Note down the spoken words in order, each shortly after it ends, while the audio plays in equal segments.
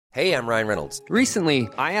Hey, I'm Ryan Reynolds. Recently,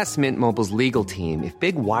 I asked Mint Mobile's legal team if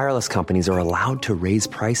big wireless companies are allowed to raise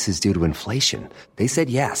prices due to inflation. They said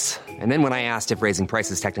yes. And then when I asked if raising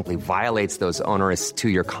prices technically violates those onerous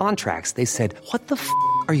two-year contracts, they said, "What the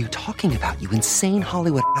are you talking about, you insane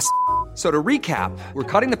Hollywood ass?" So to recap, we're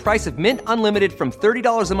cutting the price of Mint Unlimited from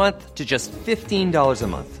 $30 a month to just $15 a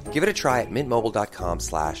month. Give it a try at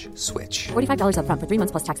mintmobile.com/switch. $45 up front for 3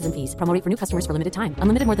 months plus taxes and fees. Promo rate for new customers for limited time.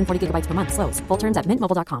 Unlimited more than 40 gigabytes per month. Slows full terms at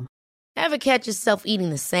mintmobile.com. Ever catch yourself eating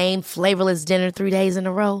the same flavorless dinner 3 days in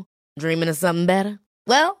a row? Dreaming of something better?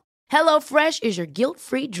 Well, HelloFresh is your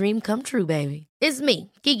guilt-free dream come true, baby. It's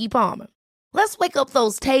me, Keke Palmer. Let's wake up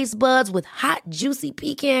those taste buds with hot, juicy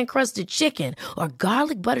pecan-crusted chicken or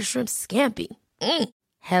garlic butter shrimp scampi.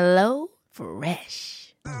 Hello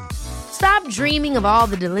Fresh. Stop dreaming of all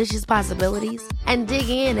the delicious possibilities and dig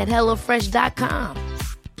in at HelloFresh.com.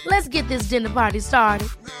 Let's get this dinner party started.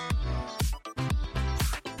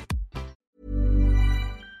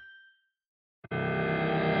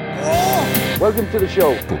 Welcome to the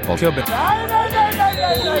show. Fotballklubben.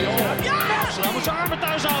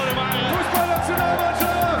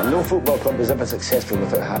 No football club is ever successful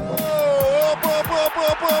without handball.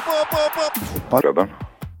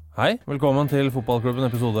 Hei, velkommen til Fotballklubben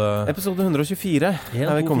episode 124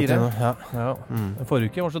 er vi kommet til nå. Ja. Forrige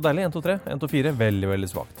uke var så deilig, 1, 2, 3 1, 2, 4, veldig, veldig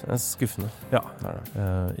svagt. Det er skuffende. Ja,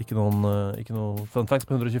 ikke noe fun facts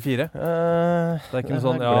på 124. Det er ikke noe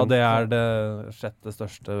sånn, ja, det er det sjette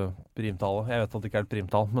største primtallet. Jeg vet at det ikke er et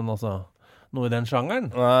primtall, men altså, noe i den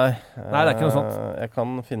sjangeren? Nei, det er ikke noe sånt. Jeg kan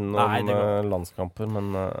finne noen landskamper,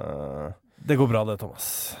 men det går bra det,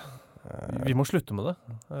 Thomas. Vi må slutte med det.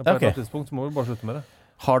 På et eller annet tidspunkt så må vi bare slutte med det.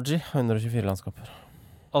 Haji, 124 landskaper.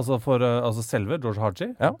 Altså selve George Haji?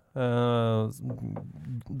 Ja.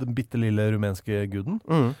 Den bittelille rumenske guden.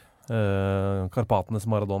 Karpatenes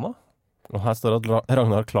Maradona. Og her står det at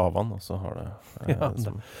Ragnar Klavan også har det.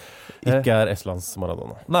 Som ikke er Estlands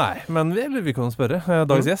Maradona. Nei, men vi kan spørre.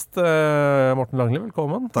 Dagens gjest, Morten Langli,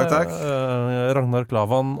 velkommen. Takk. Ragnar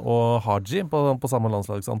Klavan og Haji på samme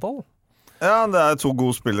landslagsantall. Ja, det er to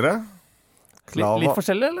gode spillere. Litt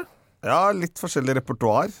forskjellig, eller? Ja, litt forskjellig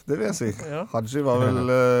repertoar, det vil jeg si. Ja. Haji var vel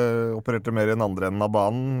opererte mer i den andre enden av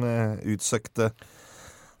banen, med utsøkte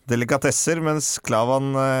delikatesser, mens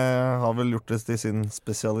Klavan har vel gjort det til sin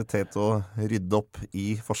spesialitet å rydde opp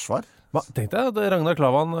i forsvar. Tenk deg at Ragnar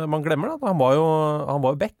Klavan, man glemmer det, han var jo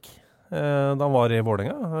back da han var i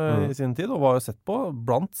Vålerenga i sin tid, og var jo sett på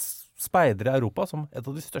blant speidere i Europa som et av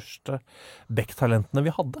de største back-talentene vi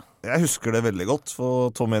hadde. Jeg husker det veldig godt, for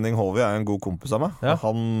Tom Henning Håvi er en god kompis av meg. Ja.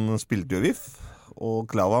 Han spilte jo VIF, og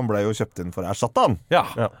Klavan ble jo kjøpt inn for å erstatte han. Ja.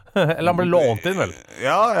 Eller han ble lånt inn, vel?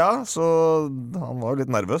 Ja, så han var jo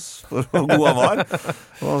litt nervøs for hvor god han var.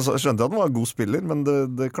 Og så skjønte jeg at han var en god spiller, men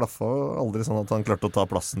det klaffa aldri sånn at han klarte å ta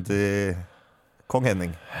plassen til Kong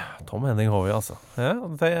Henning. Tom Henning Håvi, altså. Ja,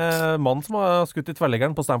 det er mannen som har skutt i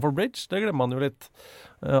tverrleggeren på Stamford Bridge. Det glemmer man jo litt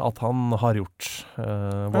at han har gjort.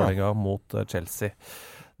 Vålerenga mot Chelsea.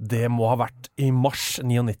 Det må ha vært i mars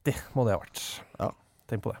 99, må det ha vært. Ja.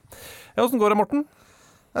 Tenk på det. Ja, hvordan går det, Morten?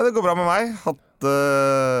 Ja, det går bra med meg. Hatt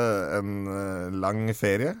en lang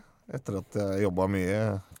ferie etter at jeg jobbet mye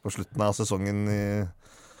på slutten av sesongen.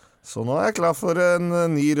 Så nå er jeg klar for en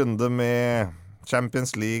ny runde med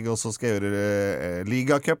Champions League, og så skal jeg gjøre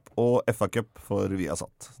Liga Cup og FA Cup for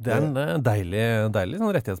Viasat. Det er en deilig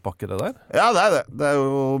sånn rettighetspakke, det der. Ja, det er det. Det er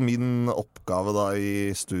jo min oppgave da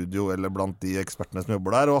i studio, eller blant de ekspertene som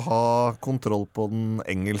jobber der, å ha kontroll på den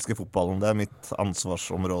engelske fotballen. Det er mitt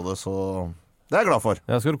ansvarsområde, så det er jeg glad for.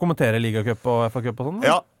 Ja, skal du kommentere Liga Cup og FA Cup og sånn?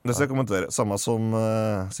 Ja, det skal jeg kommentere. Samme som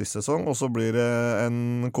sist sesong, og så blir det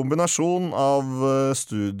en kombinasjon av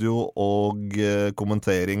studio og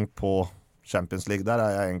kommentering på Champions League. Der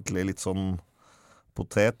er jeg egentlig litt sånn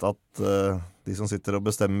potet at de som sitter og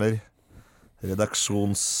bestemmer,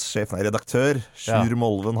 redaktør Sjur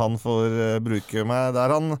Molven, han får bruke meg der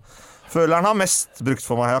han føler han har mest brukt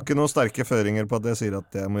for meg. Jeg har ikke noen sterke føringer på at jeg sier at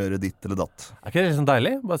jeg må gjøre ditt eller datt. Er ikke det liksom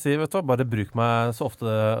deilig? Bare si, vet du, bare bruk meg så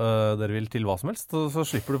ofte dere vil til hva som helst, så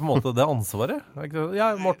slipper du på en måte det ansvaret.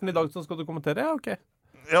 Ja, Morten, i dag så skal du kommentere. Ja, ok.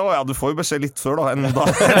 Ja, du får jo beskjed litt før da, en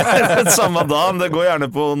dag. Samme dag, det går gjerne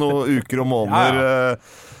på noen uker og måneder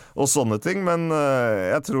og sånne ting, men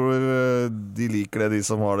jeg tror de liker det, de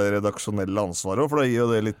som har det redaksjonelle ansvaret, for det gir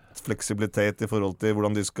jo det litt fleksibilitet i forhold til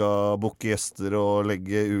hvordan de skal booke gjester og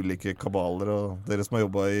legge ulike kabaler, og dere som har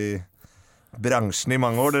jobbet i bransjen i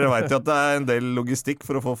mange år, dere vet jo at det er en del logistikk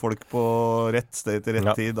for å få folk på rett sted til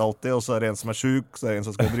rett tid alltid, og så er det en som er syk, så er det en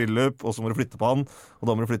som skal i bryllup, og så må du flytte på han, og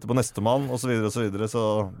da må du flytte på neste mann, og så videre og så videre, så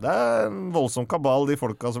det er en voldsom kabal, de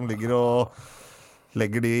folka som ligger og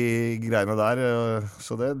legger de greiene der.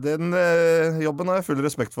 Så den jobben har jeg full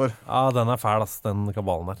respekt for. Ja, den fæl, ass, den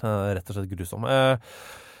kabalen der. Rett og slett grusom.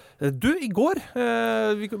 Du, i går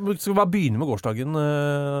vi skal bare begynne med gårsdagen,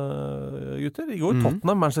 gutter. I går,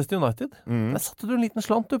 Tottenham, Manchester United. Der satte du en liten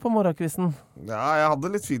slant du på morgenkvisten. Ja, jeg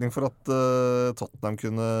hadde litt feeling for at Tottenham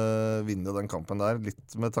kunne vinne den kampen der. Litt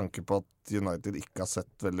med tanke på at United ikke har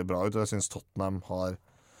sett veldig bra ut. Og jeg synes Tottenham har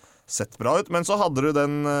sett bra ut. Men så hadde du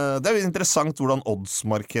den det er jo interessant hvordan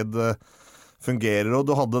oddsmarkedet fungerer, og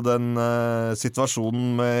du hadde den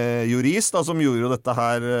situasjonen med Lloris da, som gjorde jo dette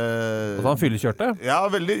her Og han fyllekjørte? Ja,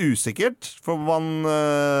 veldig usikkert. For man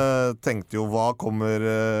tenkte jo, hva kommer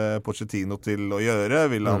Pochettino til å gjøre?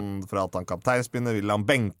 Vil han frata han kapteinspinnet? Vil han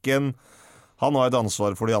benken? Han har et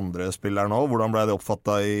ansvar for de andre spillerne også. Hvordan ble det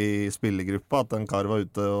oppfattet i spillergruppa? At en kar var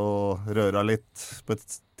ute og røra litt på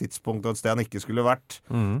et tidspunkt og et sted han ikke skulle vært.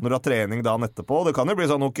 Når du har trening dagen etterpå. Det kan jo bli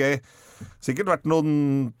sånn, ok, sikkert vært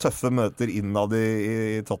noen tøffe møter innad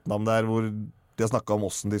i Tottenham der, hvor de har snakket om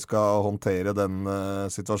hvordan de skal håndtere den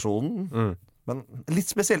situasjonen. Men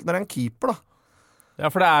litt spesielt når det er en keeper da. Ja,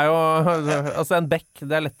 for det er jo altså en back,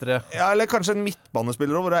 det er lettere. Ja, eller kanskje en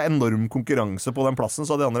midtbanespiller hvor det er enorm konkurranse på den plassen,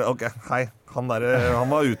 så de andre, ok, hei, han var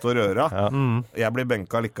ute og røra. Jeg blir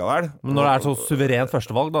benka likevel. Men når det er så suverent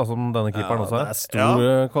førstevalg da, som denne keeperen også er. Det er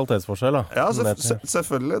stor kvalitetsforskjell da. Ja,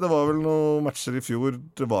 selvfølgelig. Det var vel noen matcher i fjor.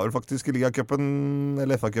 Det var vel faktisk i Ligacupen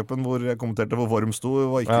eller FA-cupen hvor jeg kommenterte hvor Worm sto,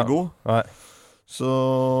 var ikke god. Nei. Så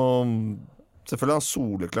selvfølgelig han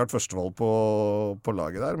soleklart førstevalg på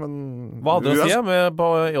laget der, men hva hadde du å si med på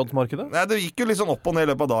oddsmarkedet? Nei, det gikk jo litt sånn opp og ned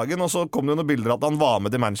i løpet av dagen, og så kom det jo noen bilder at han var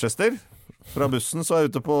med til Manchester fra bussen, så er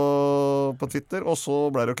jeg ute på Twitter, og så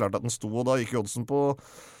ble det jo klart at han sto, og da gikk jo oddsen på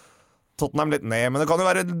Tottenham litt ned, men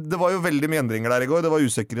det var jo veldig mye endringer der i går. Det var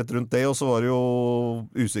usikkerhet rundt det, og så var det jo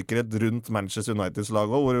usikkerhet rundt Manchester Uniteds lag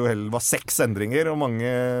også, hvor det jo heller var 6 endringer, og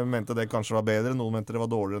mange mente det kanskje var bedre, noen mente det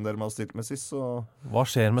var dårligere enn det man hadde stilt med sist. Så hva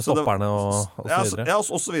skjer med stopperne og så videre? Ja,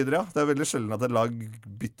 og så videre, ja. Det er veldig sjelden at et lag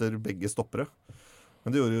bytter begge stoppere.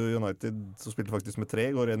 Men det gjorde jo United, som spilte faktisk med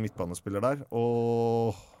 3, går en midtbanespiller der,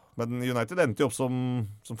 men United endte jo opp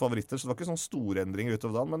som favoritter, så det var ikke sånne store endringer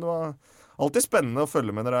utover dagen, men det var alltid spennende å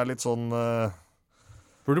følge med når det er litt sånn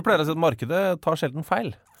For du pleier å si at markedet tar sjelden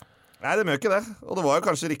feil. Nei, det gjør ikke det. Og det var jo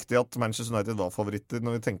kanskje riktig at Manchester United var favoritter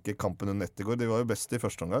når vi tenker kampen under nett i går. De var jo best i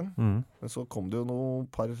første omgang. Men så kom det jo noen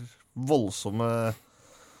par voldsomme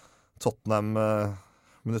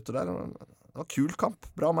Tottenham-minutter der. Det var kul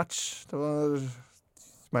kamp. Bra match.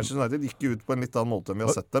 Manchester United gikk ut på en litt annen måte enn vi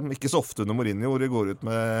har sett dem. Ikke så ofte under Mourinho, hvor de går ut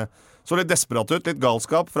med så litt desperat ut, litt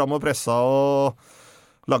galskap, fram og pressa og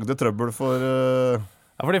lagde trøbbel for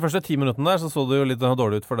Ja, for de første 10 minuttene der så det jo litt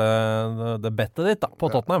dårlig ut for det bettet ditt da, på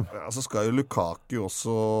Tottenham. Ja, så skal jo Lukaku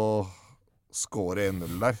også skåre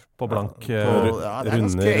 1-0 der. På blank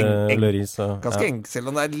runder Lloris. Ganske enkelt,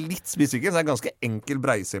 selv om det er litt spesifikt, så er det ganske enkel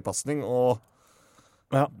breisepasning, og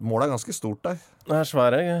målet er ganske stort der. Det er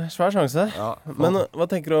svær sjanse. Ja, men hva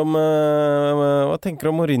tenker du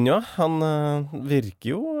om Mourinho? Han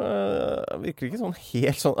virker ikke sånn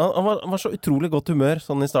helt sånn. Han var så utrolig godt humør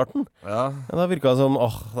sånn i starten. Ja. Da virket det som, nå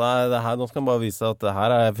skal han bare vise at det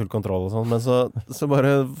her er full kontroll og sånn. Men så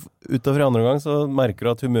bare utover i andre gang så merker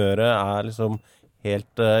du at humøret er liksom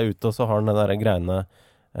helt ute, og så har han det der greiene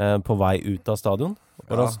på vei ut av stadion.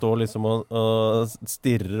 Hvor han står liksom og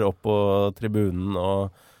stirrer opp på tribunen og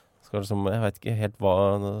skal liksom, jeg vet ikke helt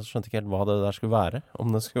skjønte ikke helt hva det der skulle være.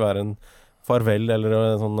 Om det skulle være en farvel eller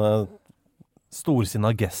en sånn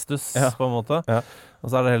storsinna gestus på en måte. Ja. Og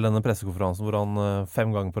så er det hele denne pressekonferansen hvor han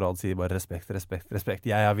 5 ganger på rad sier bare respekt.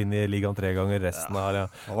 Jeg har vunnet ligaen 3 ganger, resten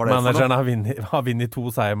manageren har vunnet 2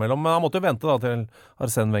 seier mellom. Men han måtte jo vente da til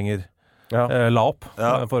Arsene Wenger la opp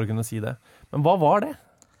for å kunne si det. Men hva var det?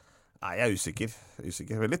 Nei, jeg er usikker.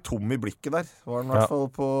 Veldig tom i blikket der, var han i hvert fall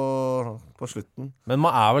på slutten. Men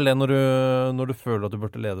man er vel det når du føler at du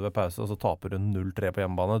burde lede ved pause, og så taper du 0-3 på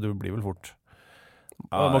hjemmebane. Du blir vel fort.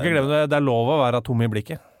 Man må ikke glemme det. Det er lov å være tom i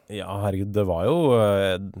blikket. Ja, herregud, det var jo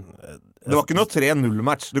det var ikke noe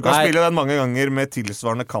 3-0-match. Du kan spille den mange ganger med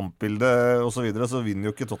tilsvarende kampbilde og så videre, så vinner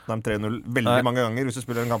jo ikke Tottenham 3-0 veldig mange ganger hvis du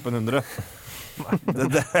spiller den kampen 100.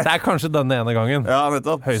 Det er kanskje denne ene gangen. Ja,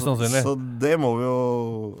 nettopp. Høyst sannsynlig. Så det må vi jo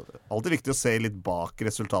alltid viktig å se litt bak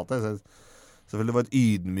resultatet. Selvfølgelig var det et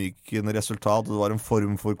ydmykende resultat, og det var en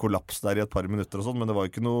form for kollaps der i et par minutter og sånn, men det var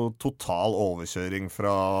jo ikke noe total overkjøring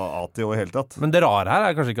fra A til Å i hele tatt. Men det rare her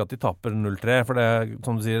er kanskje ikke at de taper 0-3, for det,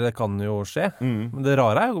 som du sier, det kan jo skje. Men det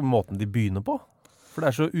rare er jo måten de begynner på. For det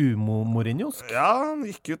er så umorinjosk. Ja, han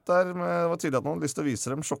gikk ut der med, det var tydelig at han hadde lyst til å vise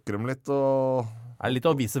dem, sjokke dem litt og er det litt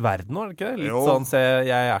å vise verden nå, er det ikke det? Litt sånn,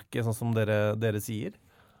 jeg er ikke sånn som dere sier.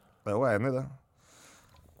 Jeg er jo enig i det.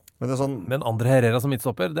 Men det er sånn... Men Andre Herrera som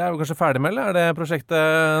midtstopper, det er jo kanskje ferdig med, eller? Er det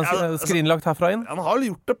prosjektet skrinlagt herfra inn? Han har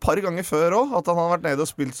gjort det et par ganger før også, at han har vært nede og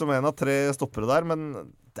spilt som en av 3 stoppere der, men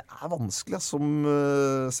det er vanskelig som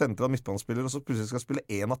sentral midtbanespiller, og så plutselig skal spille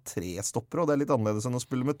en av 3 stoppere, og det er litt annerledes enn å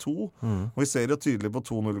spille med 2. Og vi ser jo tydelig på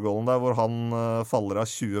 2-0-gålen der, hvor han faller av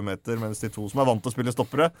 20 meter, mens de 2 som er vant til å spille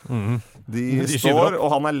stoppere, de står, og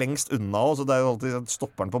han er lengst unna også, så det er jo alltid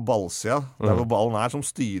stopperen på ballsida, der hvor ballen er, som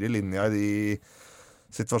styrer linja i de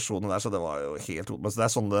situasjonene der, så det var jo helt men det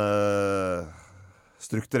er sånne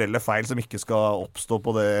strukturelle feil som ikke skal oppstå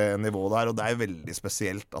på det nivået der, og det er veldig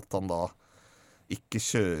spesielt at han da ikke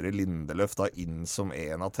kjører Lindeløf da inn som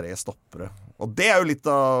en av 3 stoppere. Og det er jo litt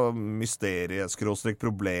av mysteriet,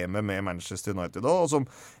 problemet med Manchester United også, og som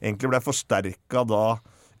egentlig ble forsterket da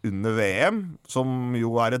under VM, som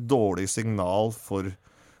jo er et dårlig signal for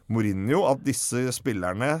Mourinho, at disse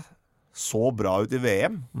spillerne så bra ut i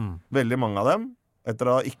VM. Veldig mange av dem, etter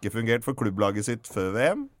å ha ikke fungert for klubblaget sitt før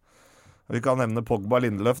VM. Vi kan nevne Pogba og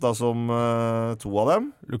Lindeløf da som 2 av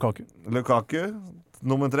dem. Lukaku,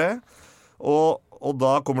 nummer 3. Og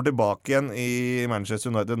da kommer tilbake igjen i Manchester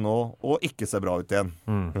United nå og ikke ser bra ut igjen.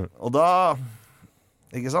 Og da,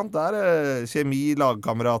 ikke sant, det er kjemi,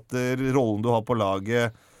 lagkamerater, rollen du har på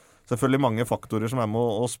laget, selvfølgelig mange faktorer som er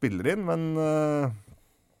med og spiller inn, men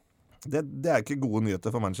det er ikke gode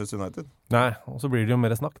nyheter for Manchester United. Nei, og så blir det jo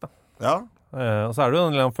mer snakk da. Ja. Og så er det jo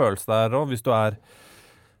en liten følelse der også,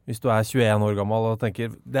 hvis du er 21 år gammel og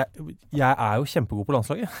tenker, jeg er jo kjempegod på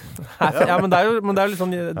landslaget. Ja, men det er jo litt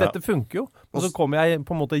sånn, dette funker jo. Og så kommer jeg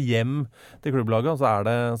på en måte hjem til klubblaget, og så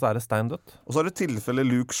er det stein dødt. Og så er det tilfellet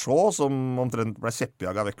Luke Shaw, som omtrent ble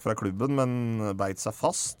kjeppjaget vekk fra klubben, men beit seg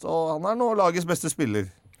fast, og han er nå lagets beste spiller.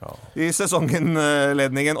 I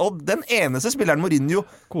sesongenledningen. Og den eneste spilleren Mourinho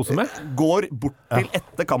går bort til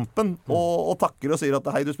etter kampen og takker og sier at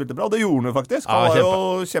hei, du spilte bra. Og det gjorde han jo faktisk. Han var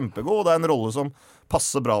jo kjempegod, og det er en rolle som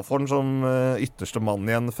passer bra for han som ytterste mann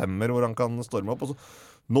i en 5er, hvor han kan storme opp. Og så,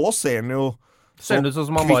 nå ser han jo Ser det ut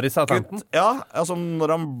som han var i Southampton? Ja, altså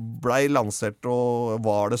når han ble lansert og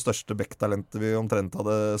var det største backtalentet vi omtrent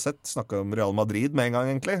hadde sett. Snakket om Real Madrid med en gang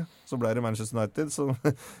egentlig. Så ble det Manchester United, som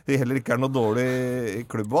heller ikke er noe dårlig i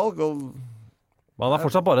klubbvalg. Men han er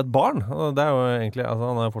fortsatt bare et barn. Det er jo egentlig, altså,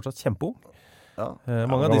 han er fortsatt kjempeung. Ja.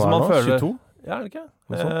 Mange av de som man føler 22? Ja, er det ikke?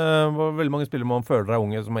 Veldig mange spillere man føler er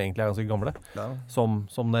unge som egentlig er ganske gamle. Ja.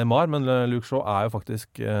 Som Neymar, men Luke Shaw er jo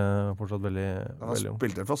faktisk fortsatt veldig ung. Han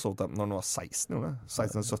spilte fra Southampton når han var 16, gjorde det?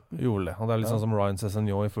 16-17. Gjorde det, og det er litt sånn som Ryan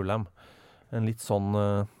Sessegnon i Fulham. En litt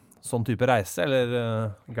sånn type reise, eller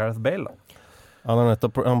Gareth Bale da.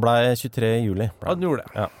 Han ble 23 i juli. Ja, han gjorde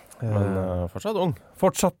det. Ja. Men fortsatt ung.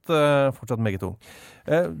 Fortsatt meget ung.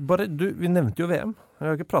 Vi nevnte jo VM. Jeg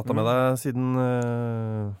har ikke pratet med deg siden...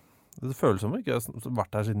 Det føles som ikke har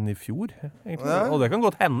vært her siden i fjor, egentlig. Ja. Og det kan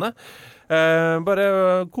godt hende. Bare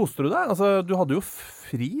koste du deg? Altså, du hadde jo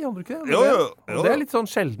fri, hadde du ikke det? Jo. Det er litt sånn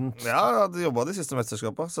sjeldent. Ja, jeg hadde jobbet de siste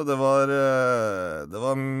mesterskapene, så det var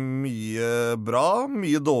mye bra,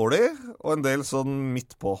 mye dårlig, og en del sånn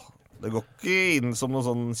midt på. Det går ikke inn som noe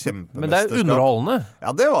sånn kjempemesterskap. Men det er underholdende.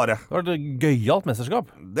 Ja, det var det. Det var et gøyalt mesterskap.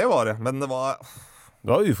 Det var det, men det var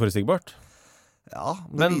uforutsigbart. Ja,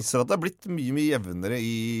 men det viser at det har blitt mye jevnere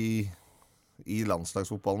i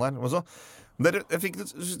landslagsfotballen her. Men så,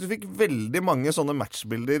 du fikk veldig mange sånne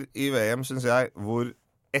matchbilder i VM, synes jeg, hvor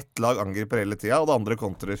ett lag angriper hele tiden, og det andre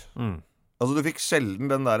kontrer. Altså, du fikk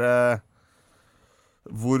sjelden den der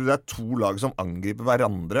hvor det er 2 lag som angriper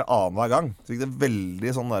hverandre hver gang. Du fikk det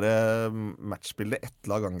veldig sånn der matchbilde,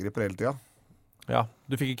 ett lag angriper hele tiden. Ja,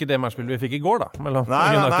 du fikk ikke det matchbildet vi fikk i går da, mellom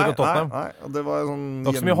United og Tottenham. Nei, det var sånn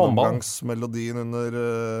gjennomgangsmelodien under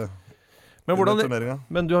turneringen.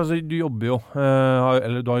 Men du jobber jo,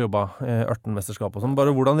 eller du har jobbet 18 mesterskap og sånn.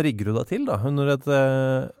 Bare hvordan rigger du deg til da, under et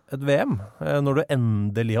VM, når du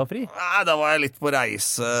endelig har fri? Nei, da var jeg litt på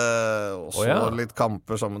reise, også litt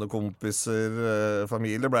kamper sammen med kompiser,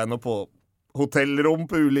 familie. Ble noe på hotellrom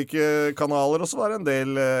på ulike kanaler, og så var det en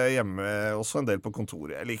del hjemme, også en del på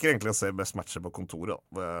kontoret. Jeg liker egentlig å se best matcher på kontoret.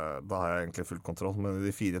 Da har jeg egentlig full kontroll med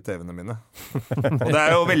de 4 TV-ene mine. Og det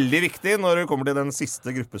er jo veldig viktig når det kommer til den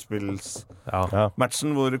siste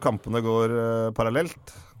gruppespillsmatchen, hvor kampene går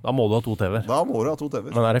parallelt. Da må du ha 2 TV-er. Da må du ha 2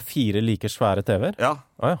 TV-er. Men er det 4 like svære TV-er? Ja.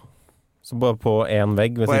 Ja. Så bare på en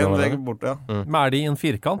vegg ved siden av hverandre? På en vegg borte, ja. Men er de i en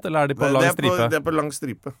firkant, eller er de på lang stripe? Det er på lang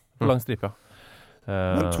stripe. På lang stripe, ja.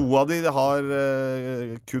 Men 2 av de har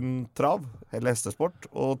kun trav, eller hestesport,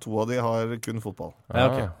 og 2 av de har kun fotball. Ja,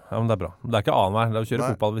 ok. Ja, men det er bra. Det er ikke annenhver. Det er å kjøre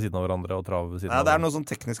fotball ved siden av hverandre og trav ved siden av hverandre. Det er noen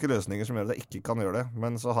sånne tekniske løsninger som gjør at jeg ikke kan gjøre det.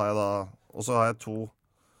 Men så har jeg da, og så har jeg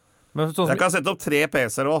Men sånn som, Jeg kan sette opp 3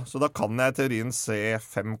 PC-er også, så da kan jeg i teorien se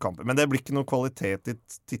 5 kamper. Men det blir ikke noe kvalitet i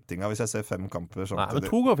tittinga hvis jeg ser 5 kamper nei, men samtidig.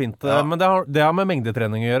 2 går fint. Ja. Men det har med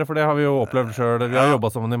mengdetrening å gjøre, for det har vi jo opplevd selv. Vi har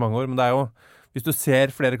jobbet sammen i mange år, men det er jo, hvis du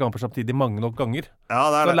ser flere kamper samtidig mange nok ganger, Ja,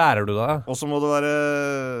 det så er det. lærer du det. Og så må du være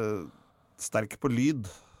sterk på lyd.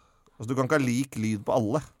 Altså, du kan ikke ha lik lyd på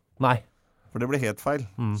alle, Nei. for det blir helt feil.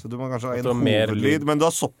 Så du må kanskje ha At du en har mer hovedlyd, lyd. men du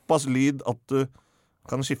har såpass lyd at du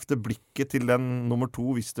kan skifte blikket til den nummer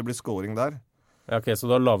 2 hvis det blir scoring der. Ja, ok, så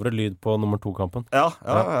du har lavere lyd på nummer 2-kampen. Ja.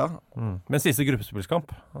 Men siste gruppespillskamp,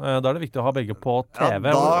 da er det viktig å ha begge på TV,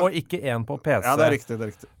 Ja, da- og ikke en på PC. Ja, det er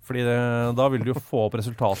riktig. Fordi da vil du jo få opp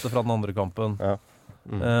resultatet fra den andre kampen Ja.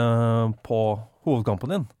 på hovedkampen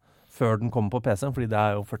din, før den kommer på PC-en, fordi det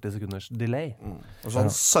er jo 40 sekunders delay. Og sånn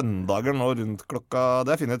søndager nå rundt klokka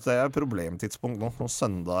Det er problemtidspunkt nå. Sånn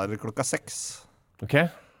søndager klokka 6. Ok?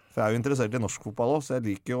 For jeg er jo interessert i norsk fotball også, så jeg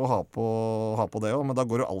liker jo å ha på det også. Men da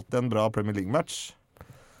går jo alltid en bra Premier League-match.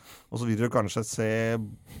 Og så vil du kanskje se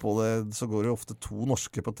på det, så går det jo ofte 2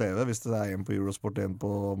 norske på TV, hvis det er en på Eurosport, en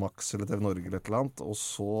på Max eller TV Norge eller et eller annet. Og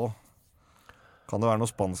så kan det være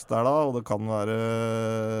noe spansk der da, og det kan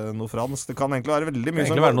være noe fransk. Det kan egentlig være veldig Det mye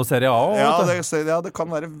kan egentlig være noe Serie A også, ja, vet du. det kan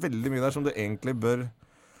være veldig mye der som du egentlig bør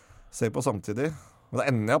se på samtidig. Men da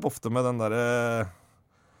ender jeg opp ofte med den der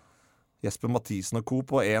Jesper Mathisen og co.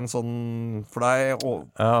 på en sånn for deg.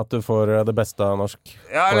 Ja, at du får det beste av norsk.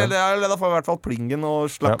 Ja, eller da får jeg i hvert fall plingen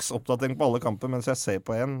og slags oppdatering på alle kamper mens jeg ser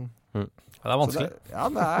på en. Ja, det er vanskelig. Ja,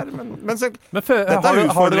 det er, men så, Men Dette er har du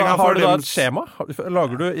utfordringen for da dem- et skjema?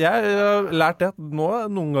 Lager du Jeg har lært det at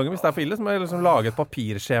noen ganger, hvis det er for ille, så må jeg liksom lage et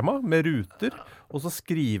papirskjema med ruter, og så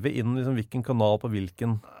skrive inn liksom hvilken kanal på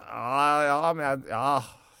hvilken.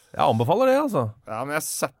 Jeg anbefaler det, altså. Ja, men jeg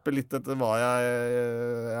zapper litt etter hva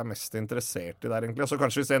jeg er mest interessert i der, egentlig. Så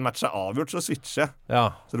kanskje hvis en match er avgjort, så switcher jeg. Ja.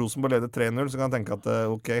 Så Rosenborg leder 3-0, så kan jeg tenke at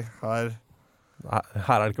ok, her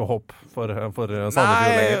Her er det ikke håp for Sandefjord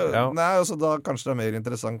lenger. Ja. Nei, altså da kanskje det er mer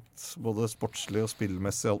interessant både sportslig og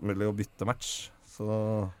spillmessig og alt mulig å bytte match. Så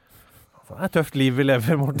Det er et tøft liv vi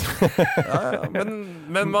lever, Morten.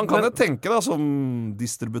 Men man kan jo tenke da som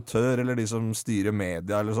distributør eller de som styrer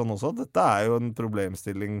media eller sånn også. Dette er jo en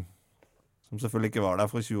problemstilling som selvfølgelig ikke var der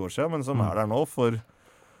for 20 år siden, men som er der nå for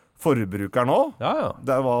forbrukeren nå. Ja.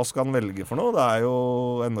 Det er hva skal han velge for noe? Det er jo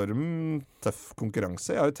enorm tøff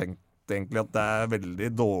konkurranse. Jeg har jo tenkt egentlig at det er veldig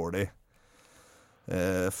dårlig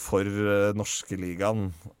for norske ligaen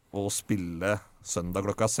å spille søndag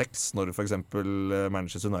klokka 6, når for eksempel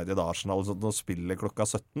Manchester United og Arsenal og spiller klokka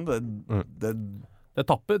 17. Det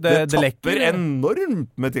tapper. Det Det lekker. tapper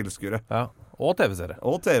enormt med tilskuere. Ja. Og TV-seere.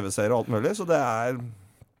 Og TV-serier og alt mulig, så det er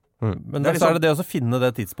Men Det er så er liksom- det å finne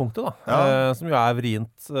det tidspunktet, da. Ja. Som jo er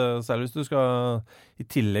vrient. Særlig hvis du skal i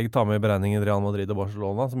tillegg ta med i beregningen Real Madrid og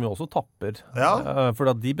Barcelona, som jo også tapper. Ja. For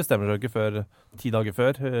at de bestemmer seg ikke før 10 dager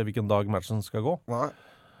før hvilken dag matchen skal gå. Nei.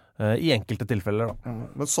 I enkelte tilfeller, da.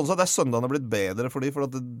 Men sånn sett er søndagene blitt bedre for de, for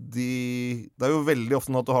at det er jo veldig ofte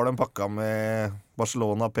nå at du har den pakka med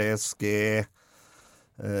Barcelona, PSG,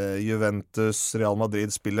 Juventus, Real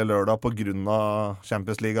Madrid spiller lørdag på grunn av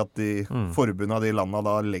Champions League, at forbundet av de landene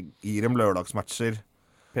da gir dem lørdagsmatcher.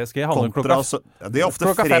 PSG handler Kontra, klokka de er ofte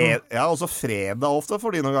klokka 5. Ja, også fredag ofte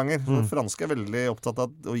for de noen ganger. Så franske er veldig opptatt av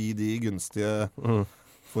å gi de gunstige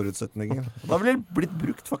forutsetninger. Da blir det blitt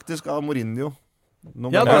brukt faktisk av Mourinho.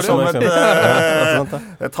 Noen Ja, ganger det er som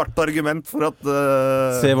sånn et hardt argument for at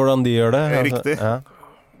Se hvordan de gjør det. Riktig. Ja.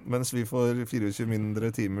 mens vi får 24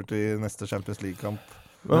 mindre timer til neste Champions League-kamp,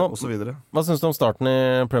 Men og så videre. Hva syns du om starten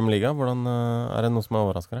i Premier League? Hvordan, er det noe som har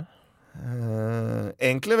overrasket deg?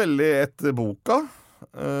 Egentlig veldig etter boka.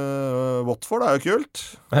 Watford er jo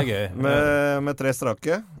kult, Det er gøy. med 3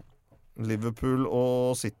 strake. Liverpool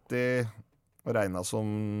og City regna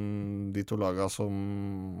som de 2 laga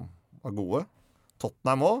som var gode.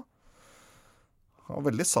 Tottenham òg. Har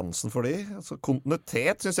veldig sansen for de. Altså,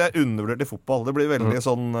 kontinuitet syns jeg er undervurdert i fotball. Det blir veldig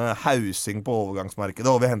sånn hausing på overgangsmarkedet.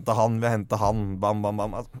 Å, vi henter han. Bam, bam,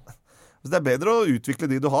 bam. Så det er bedre å utvikle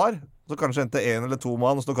de du har. Så kanskje hente 1 eller 2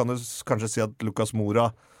 mann. Så kan du kanskje si at Lucas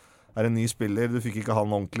Moura er en ny spiller. Du fikk ikke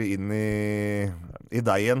han ordentlig inn i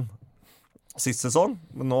deigen sist sesong.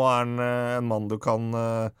 Men nå er han en mann du kan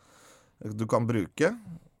bruke.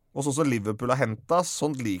 Og sånn som Liverpool har hentet,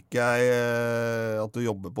 sånt liker jeg at du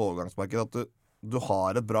jobber på overgangsmarkedet. At du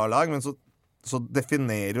har et bra lag, men så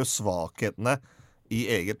definerer du svakhetene i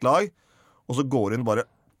eget lag, og så går du inn bare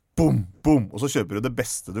boom, boom, og så kjøper du det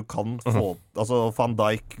beste du kan få. Altså Van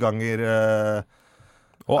Dijk ganger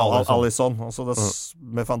Og Alisson. Altså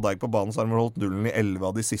med Van Dijk på banen så har de holdt nullen i 11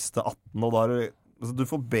 av de siste 18, og da altså du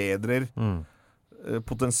forbedrer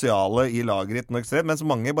potensialet i laget ditt noe ekstremt, mens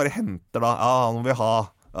mange bare henter da, han må vi ha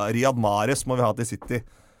Riyad Mahrez må vi ha til City.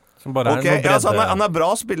 Som bare Okay, ja, altså, han er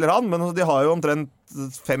bra spiller han, men de har jo omtrent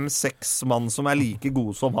 5-6 mann som er like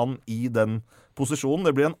gode som han i den posisjonen.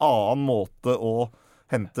 Det blir en annen måte å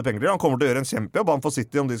hente penger til. Han kommer til å gjøre en kjempejobb han for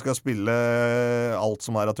City om de skal spille alt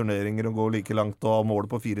som er av turneringer og gå like langt og ha mål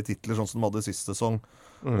på 4 titler sånn som de hadde sist sesong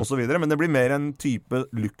og så videre. Men det blir mer en type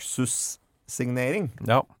luksussignering.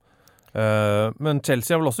 Ja. Men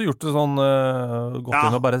Chelsea har vel også gjort det sånn gått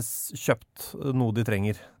inn og bare kjøpt noe de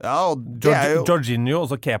trenger. Ja, og det er jo Jorginho, og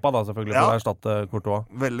så Kepa da selvfølgelig for å erstatte Courtois.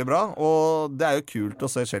 Veldig bra, og det er jo kult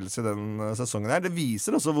å se Chelsea den sesongen her. Det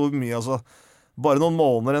viser også hvor mye, altså bare noen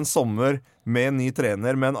måneder, en sommer med en ny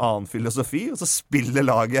trener med en annen filosofi, og så spiller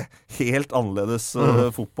laget helt annerledes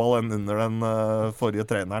fotball enn under den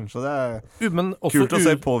forrige treneren. Så det er kult å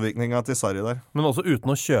se påvirkninga til Sarri der. Men også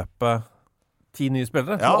uten å kjøpe 10 nye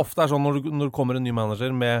spillere. Ja. Så ofte er det sånn når det kommer en ny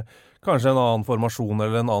manager med kanskje en annen formasjon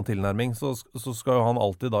eller en annen tilnærming, så skal jo han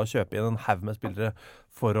alltid da kjøpe inn en haug med spillere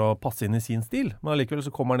for å passe inn i sin stil. Men allikevel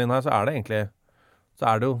så kommer han inn her, så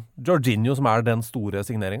er det jo Jorginho som er den store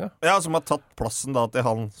signeringen. Ja, som har tatt plassen da til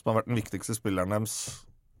han som har vært den viktigste spilleren deres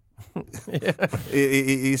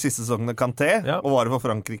i siste sesongen, Kanté, og var det for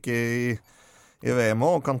Frankrike i VM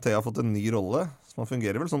også, og Kanté har fått en ny rolle. Man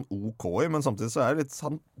fungerer vel sånn OK i, men samtidig så er det litt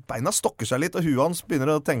beina stokker seg litt, og huet hans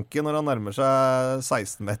begynner å tenke når han nærmer seg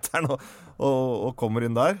 16-meteren og kommer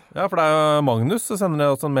inn der. Ja, for det er Magnus som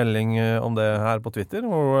sender oss en melding om det her på Twitter.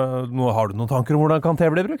 Har du noen tanker om hvordan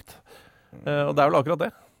Kanté blir brukt? Og det er vel akkurat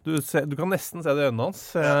det. Du kan nesten se det i øynene hans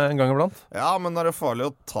en gang iblant. Ja, men er det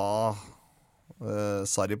farlig å ta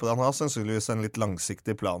Sarri på det? Han har sannsynligvis en litt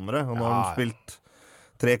langsiktig plan med det. Og nå har han spilt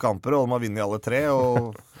 3 kamper, og de har vunnet alle 3,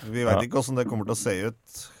 og vi vet ikke hvordan det kommer til å se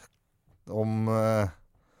ut om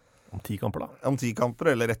 10 kamper da. Om 10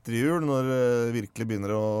 kamper, eller etter jul, når det virkelig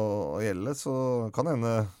begynner å gjelde, så kan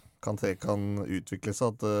hende Kanté kan utvikle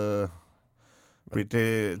seg at det blir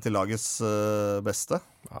til lagets beste.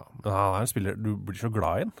 Ja, men han er en spiller du blir så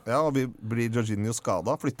glad i den. Ja, og blir Jorginho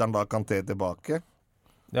skadet, flytter han da Kanté tilbake?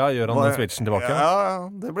 Ja, gjør han den switchen tilbake? Ja,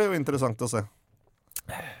 det blir jo interessant å se.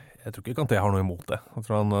 Jeg tror ikke Kanté har noe imot det. Jeg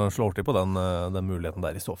tror han slår til på den muligheten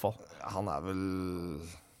der i så fall. Han er vel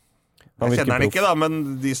Jeg kjenner han ikke da,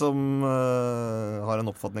 men de som har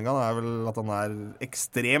en oppfatning av det er vel at han er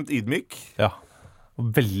ekstremt ydmyk. Ja,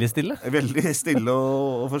 og veldig stille. Veldig stille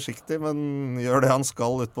og forsiktig, men gjør det han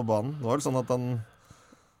skal ut på banen. Det var vel sånn at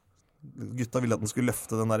gutta ville at han skulle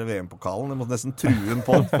løfte den der VM-pokalen. De måtte nesten true den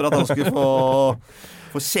på for at han skulle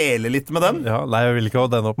få kjele litt med den. Ja, nei, jeg vil ikke ha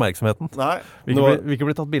den oppmerksomheten. Nei. Vil ikke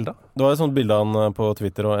bli tatt bilde av. Det var et sånt bilde av han på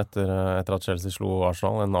Twitter og etter at Chelsea slo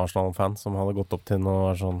Arsenal. En Arsenal-fan som hadde gått opp til den og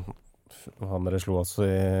var sånn han dere slo oss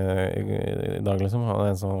i dag liksom. Han er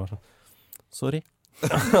en som var sånn sorry.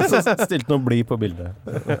 Så stilte han å bli på bildet.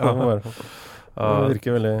 Det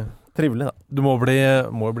virker veldig trivelig da. Du må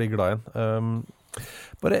bli glad igjen.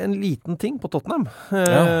 Bare en liten ting på Tottenham.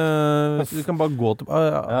 Vi kan bare gå til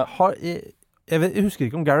jeg husker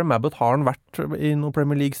ikke om Gary Mabbott har han vært i noe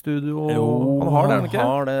Premier League-studio. Jo, han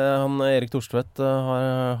har det. Han Erik Torstvedt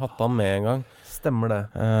har hatt han med en gang. Stemmer det.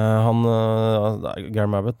 Gary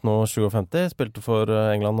Mabbott, nå 57, spilte for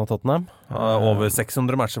England og Tottenham. Over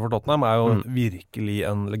 600 matcher for Tottenham er jo virkelig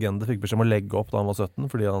en legende. Fikk beskjed om å legge opp da han var 17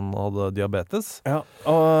 fordi han hadde diabetes. Ja,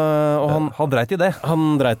 og han dreit i det.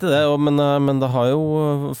 Men det har jo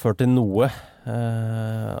ført til noe.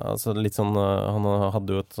 Altså litt sånn han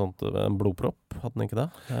hadde jo et sånt blodpropp, hadde han ikke det?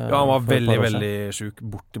 Ja, han var veldig syk,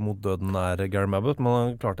 bortimot døden nær Gary Mabbott, men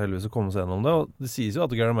han klarte heldigvis å komme seg gjennom det. Og det sies jo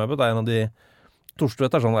at Gary Mabbott er en av de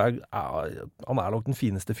Torstvedt er sånn, han er nok den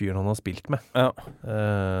fineste fyren han har spilt med. Ja.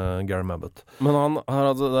 Gary Mabbott. Men det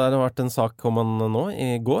har vært en sak om han nå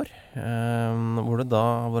i går, hvor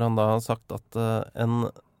han da har sagt at en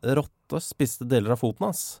rotte spiste deler av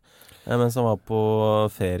foten hans mens han var på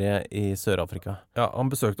ferie i Sør-Afrika. Ja, han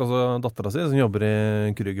besøkte altså datteren sin som jobber i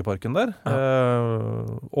Krügerparken der,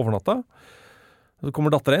 overnatta. Så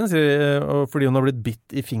kommer datteren inn, fordi hun har blitt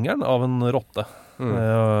bitt i fingeren av en rotte.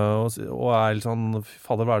 Og er litt sånn,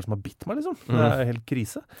 fader, hva er det som har bitt meg, liksom? Det er helt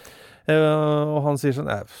krise. Og han sier sånn,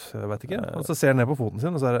 jeg vet ikke. Og så ser han ned på foten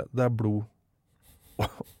sin, og så det er blod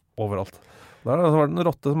overalt. Da har det vært en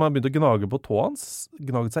rotte som har begynt å gnage på tå hans,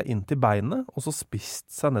 gnaget seg inn til beinet, og så spist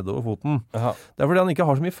seg nedover foten. Aha. Det er fordi han ikke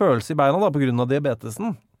har så mye følelse i beina da, på grunn av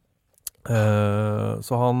diabetesen.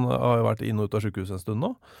 Så han har jo vært inn og ut av sykehuset en stund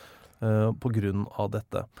nå, på grunn av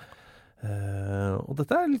dette. Og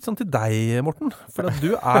dette er litt sånn til deg, Morten, for at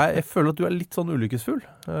jeg føler at du er litt sånn ulykkesfull.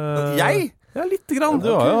 Jeg? Ja, litt grann. Du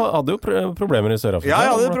hadde jo problemer i Sør-Afrika. Ja,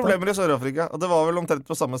 jeg hadde problemer i Sør-Afrika. Og det var vel omtrent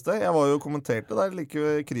på samme sted. Jeg var jo kommenterte der, like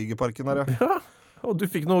ved Krügerparken her. Ja, og du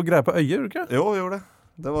fikk noe greier på øyet, gjorde du ikke? Jo, jeg gjorde det.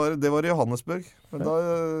 Det var i Johannesburg. Men da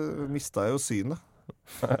mistet jeg jo synet.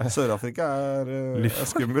 Sør-Afrika er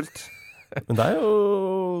skummelt. Men det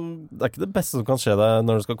er ikke det beste som kan skje deg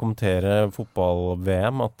når du skal kommentere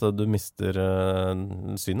fotball-VM, at du mister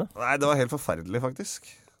synet. Nei, det var helt forferdelig faktisk.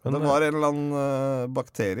 Det var en eller annen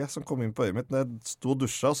bakterie som kom inn på øyet mitt. Når jeg sto og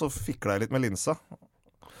dusja, så fikla jeg litt med linsa.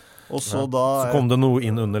 Og så da... Så kom det noe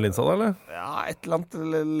inn under linsa da, eller? Ja, et eller annet.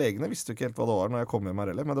 Legene visste jo ikke helt hva det var når jeg kom hjem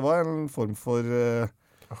her heller. Men det var en form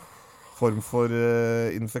for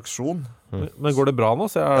infeksjon. Men går det bra nå?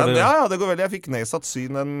 Ja, det går veldig. Jeg fikk nedsatt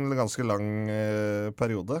syn en ganske lang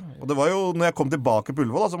periode. Og det var jo, når jeg kom tilbake på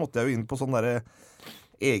Ullevål, så måtte jeg jo inn på sånn der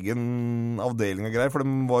egen avdeling og greier, for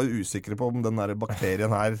de var jo usikre på om den der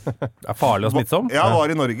bakterien her er farlig og smittsom? Ja,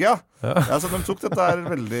 var i Norge, ja. Så de tok dette her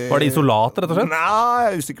veldig... Var det isolat, rett og slett? Nei,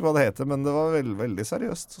 jeg er usikker på hva det heter, men det var veldig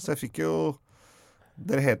seriøst. Så jeg fikk jo...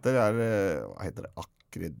 Hva heter det?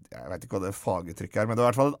 Jeg vet ikke hva det faguttrykket er, men det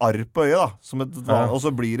var i hvert fall et arr på øyet da, og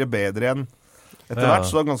så blir det bedre igjen etter hvert,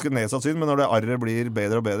 så det er ganske nedsatt syn, men når det arret blir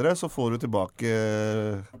bedre og bedre, så får du tilbake,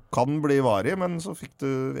 kan bli varig, men så fikk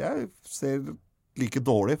du, jeg ser like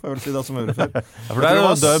dårlig, får jeg vel si det som jeg gjorde før. Ja, for det er jo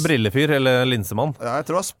død brillefyr, eller linsemann. Ja, jeg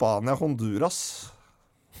tror det var Spania-Honduras,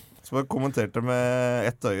 som jeg kommenterte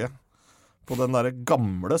med ett øye, på den der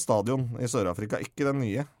gamle stadion i Sør-Afrika, ikke den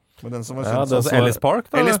nye. Men den som var kjent som Ellis Park,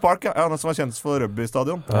 da? Ellis Park, ja. Den som var kjent for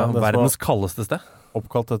rugbystadion. Ja, verdens kaldeste sted.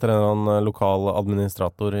 Oppkalt etter en lokal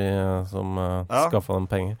administrator som skaffet dem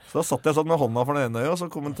penger. Så da satt jeg sånn med hånda for den ene øya, og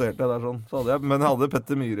så kommenterte jeg der sånn. Men jeg hadde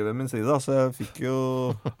Petter Myhre ved min side, da, så jeg fikk jo...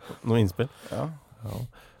 Noe innspill. Ja.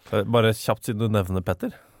 Bare kjapt siden du nevner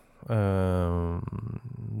Petter.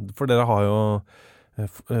 For dere har jo...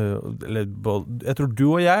 jeg tror du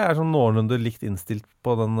og jeg er sånn noenlunde likt innstilt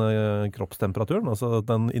på den kroppstemperaturen, altså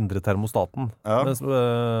den indre termostaten. Mens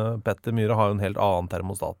Petter Myhre har jo en helt annen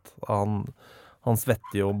termostat. Han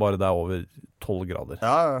svetter jo bare der over 12 grader.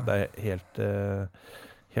 Det er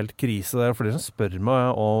helt krise. Det er flere som spør meg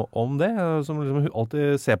om det, som liksom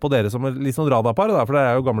alltid ser på dere som litt sånn radarpar, for det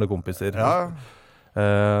er jo gamle kompiser.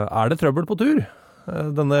 Er det trøbbel på tur?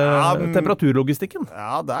 Denne temperaturlogistikken?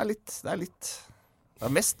 Ja, det er litt. Det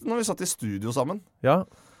er mest når vi satt i studio sammen. Ja,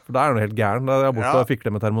 for da er det noe helt gæren. Da er jeg borte og fikler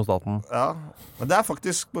med termostaten. Ja, men det er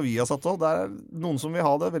faktisk på Viasat også. Det er noen som vil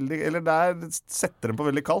ha det veldig... Eller der setter dem på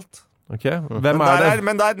veldig kaldt. Ok, hvem er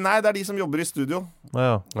det? Nei, det er de som jobber i studio.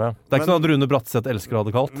 Ja. Det er ikke sånn at Rune Bratseth elsker å ha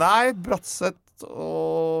det kaldt? Nei, Bratseth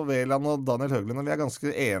og Veland og Daniel Høglund, vi er ganske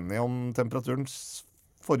enige om temperaturen.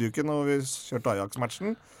 Forrige uke når vi kjørte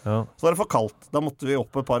Ajax-matchen, så var det for kaldt. Da måtte vi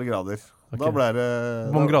opp et par grader. Da ble det...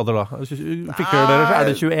 Hvor mange grader da? Fikler dere? Er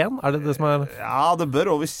det 21? Er det som er... Ja, det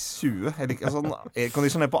bør over 20. Sånn,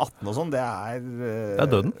 aircondition ned på 18 og sånn, det er... Det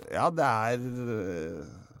er døden? Ja, det er...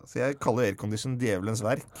 Så jeg kaller aircondition djevelens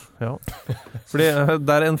verk. Ja. Fordi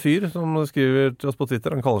det er en fyr som skriver til oss på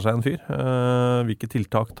Twitter, han kaller seg en fyr. Hvilke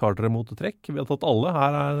tiltak tar dere mot trekk? Vi har tatt alle.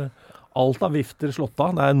 Her er alt av vifter slått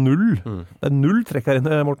av. Det er null. Det er null trekk her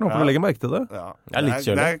inne, Morten. Håper du legger merke til det. Ja. Det er litt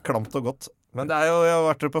kjølig. Det er klamt og godt. Men det er jo, jeg har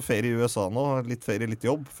vært på ferie i USA nå. Litt ferie, litt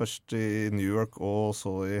jobb. Først i New York og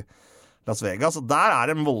så i Las Vegas. Og der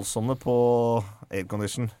er de voldsomme på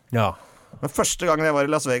aircondition. Ja. Men første gangen jeg var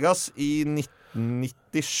i Las Vegas i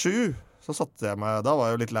 1997, så satte jeg meg, da var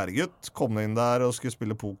jeg jo litt læregutt, kom inn der og skulle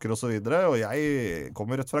spille poker og så videre, og jeg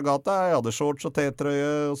kom jo rett fra gata, jeg hadde shorts og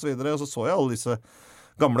T-trøye og så videre, og så jeg alle disse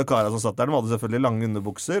gamle karer som satt der. De hadde selvfølgelig lange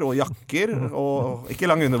underbukser og jakker, og ikke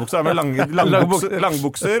lange underbukser, men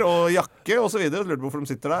langbukser og jakke og så videre, og lurte på hvorfor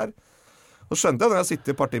de sitter der. Så skjønte jeg når jeg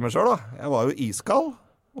sitter i et par timer selv da, jeg var jo iskald,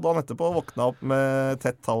 og dagen etterpå våkna opp med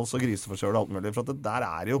tett hals og griseforkjøl og alt mulig, for at det der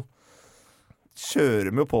er jo kjører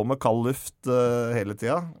vi jo på med kald luft hele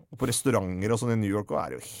tida. Og på restauranter og sånn i New York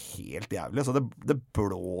er det jo helt jævlig. Så det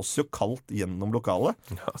blåser jo kaldt gjennom lokalet.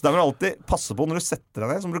 Så der må du alltid passe på når du setter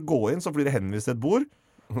deg ned. Så må du gå inn, så blir det henvist til et bord.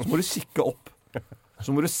 Så må du kikke opp. Så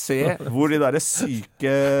må du se hvor de der syke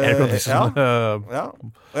ja.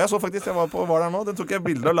 Og jeg så faktisk, jeg var der nå. Den tok jeg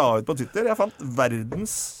bilde og la ut på Twitter. Jeg fant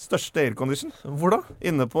verdens største aircondition. Hvor da?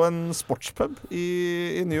 Inne på en sportspub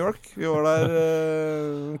i New York. Vi var der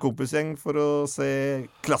en kompisgjeng for å se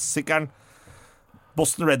klassikeren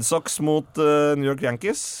Boston Red Sox mot New York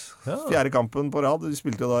Yankees. Fjerde kampen på rad. De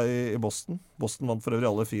spilte jo da i Boston. Boston vant for øvrig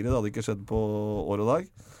alle 4. Det hadde ikke skjedd på år og dag.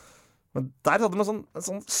 Men der hadde man en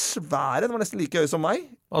sånn svære, den var nesten like høy som meg.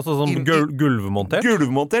 Altså sånn gulvmontert?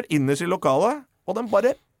 Gulvmontert innerst i lokalet. Og den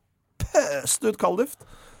bare pøste ut kaldluft.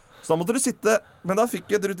 Så da måtte du sitte, men da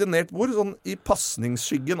fikk jeg et rutinert bord, sånn i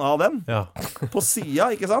passningsskyggen av den. Ja. På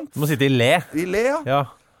siden, ikke sant? Du må sitte i le. I le, ja.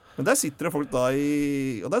 Men der sitter det folk da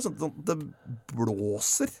og det er sånn det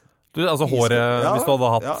blåser Du, altså håret, hvis du hadde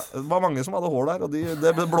hatt... Ja, det var mange som hadde hår der, og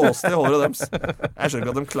det blåste i håret deres. Jeg skjønner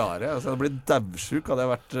ikke at de klarer det. Altså, jeg hadde blitt daudsjuk, hadde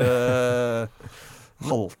jeg vært...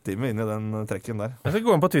 halvtime inn i den trekken der. Jeg skal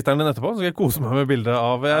gå inn på Twitteren din etterpå, så skal jeg kose meg med bildet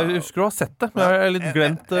av... Jeg husker du har sett det, men jeg har litt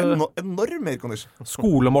glemt... Enorm aircondition.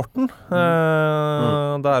 Skole-Morten.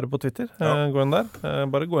 Der er du på Twitter. Gå inn der.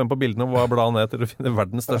 Bare gå inn på bildene og bla ned til du finner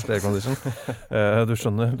verdens største aircondition. Du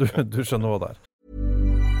skjønner hva det er.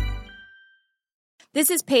 This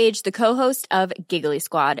is Paige, the co-host of Giggly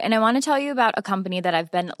Squad, and I want to tell you about a company that I've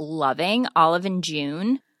been loving, Olive &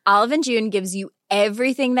 June. Olive & June gives you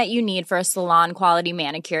everything that you need for a salon-quality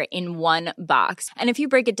manicure in one box. And if you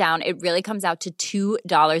break it down, it really comes out to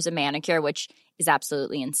 $2 a manicure, which is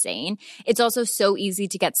absolutely insane. It's also so easy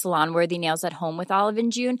to get salon-worthy nails at home with Olive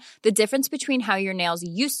 & June. The difference between how your nails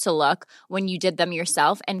used to look when you did them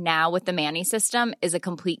yourself and now with the Mani system is a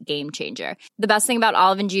complete game changer. The best thing about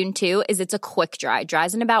Olive & June, too, is it's a quick dry.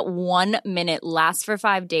 Dries in about 1 minute, lasts for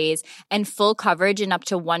 5 days, and full coverage in up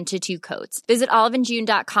to 1 to 2 coats. Visit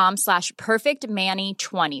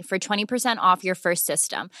oliveandjune.com/perfectmani20 for 20% off your first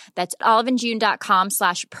system. That's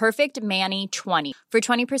oliveandjune.com/perfectmani20 for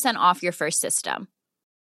 20% off your first system.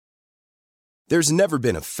 There's never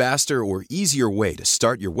been a faster or easier way to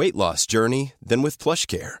start your weight loss journey than with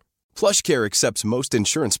PlushCare. PlushCare accepts most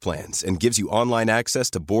insurance plans and gives you online access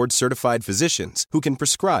to board-certified physicians who can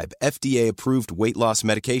prescribe FDA-approved weight loss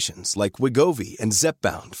medications like Wegovy and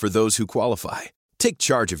Zepbound for those who qualify. Take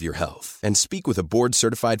charge of your health and speak with a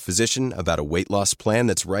board-certified physician about a weight loss plan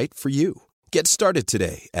that's right for you. Get started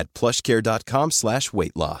today at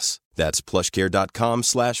plushcare.com/weightloss. That's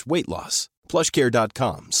plushcare.com/weightloss.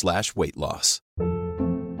 plushcare.com/weightloss.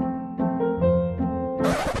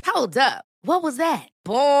 Hold up. What was that?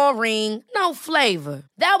 Boring. No flavor.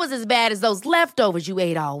 That was as bad as those leftovers you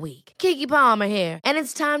ate all week. Keke Palmer here, and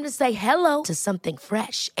it's time to say hello to something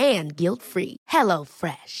fresh and guilt-free. Hello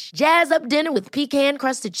Fresh. Jazz up dinner with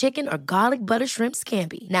pecan-crusted chicken or garlic butter shrimp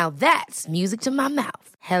scampi. Now that's music to my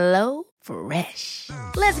mouth. Hello Fresh.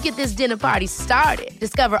 Let's get this dinner party started.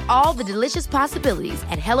 Discover all the delicious possibilities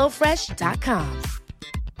at hellofresh.com.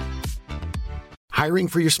 Hiring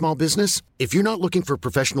for your small business? If you're not looking for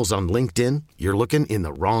professionals on LinkedIn, you're looking in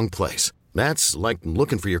the wrong place. That's like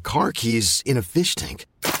looking for your car keys in a fish tank.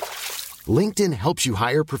 LinkedIn helps you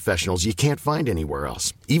hire professionals you can't find anywhere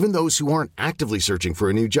else, even those who aren't actively searching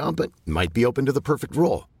for a new job but might be open to the perfect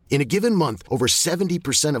role. In a given month, over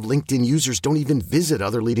 70% of LinkedIn users don't even visit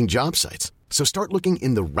other leading job sites. So start looking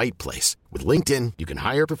in the right place. With LinkedIn, you can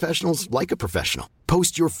hire professionals like a professional.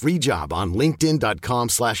 Post your free job on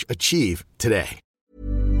linkedin.com/achieve today.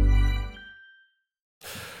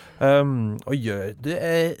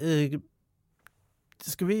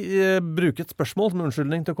 Skal vi bruke et spørsmål som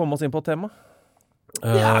unnskyldning til å komme oss inn på et tema?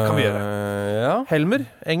 Ja, kan vi gjøre. Ja. Helmer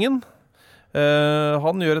Engen.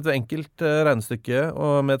 Han gjør et enkelt regnestykke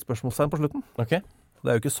med et spørsmålstegn på slutten. Ok. Det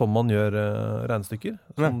er jo ikke sånn man gjør regnestykker,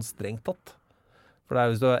 sånn strengt tatt. For det er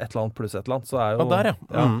hvis du har et eller annet pluss et eller annet, så er jo... der,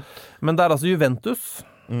 ja. Men det er altså Juventus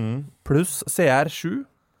pluss CR7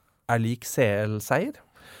 er lik CL-seier.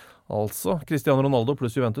 Altså, Cristiano Ronaldo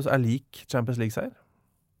pluss Juventus er lik Champions League-seier.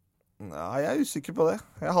 Nei, jeg er usikker på det.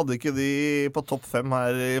 Jeg hadde ikke de på topp 5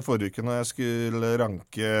 her i forrige uke når jeg skulle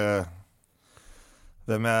ranke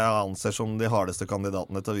hvem jeg anser som de hardeste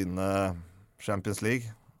kandidatene til å vinne Champions League.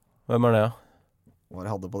 Hvem er det, ja? Hva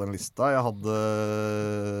jeg hadde på den lista? Jeg hadde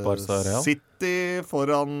Barca, Real. City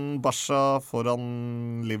foran Barca,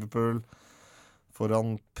 foran Liverpool,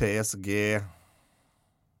 foran PSG.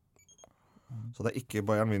 Så det er ikke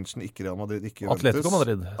Bayern München, ikke Real Madrid, ikke Juventus.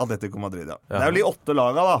 Atletico Madrid, ja. Det er jo de 8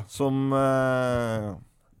 laga da, som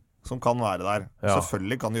kan være der. Ja.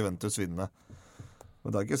 Selvfølgelig kan Juventus vinne. Men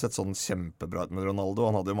det har ikke sett sånn kjempebra ut med Ronaldo.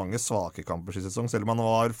 Han hadde jo mange svake kamper i sesong, selv om han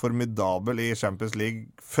var formidabel i Champions League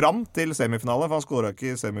fram til semifinale, for han skåret ikke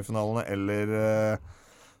i semifinalene eller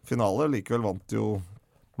finale. Likevel vant jo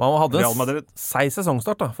Man hadde en seig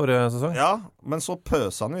sesongstart da, forrige sesong. Ja, men så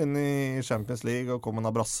pøsa han jo inn i Champions League og kom en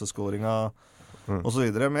av brasseskåringa og så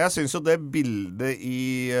videre. Men jeg synes jo det bildet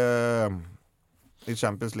i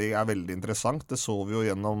Champions League er veldig interessant. Det så vi jo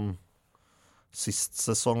gjennom sist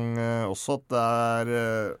sesong også, at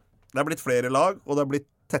det er blitt flere lag, og det er blitt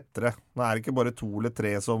tettere. Nå er det ikke bare 2 eller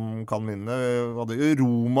 3 som kan vinne. Vi hadde jo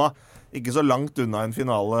Roma ikke så langt unna en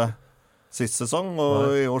finale sist sesong,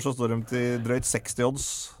 og i år så står de til drøyt 60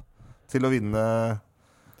 odds til å vinne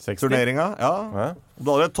 60? Turneringa. Ja. Da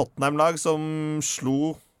hadde et Tottenham-lag som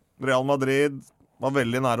slo Real Madrid, var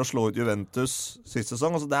veldig nær å slå ut Juventus sist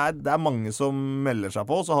sesong. Altså det er mange som melder seg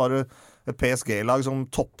på, så har du et PSG-lag som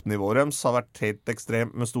toppnivået deres har vært helt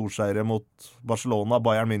ekstremt med storseiere mot Barcelona,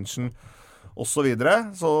 Bayern München og så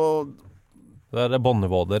videre. Så det det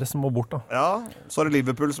båndnivået deres som må bort, da. ja, så det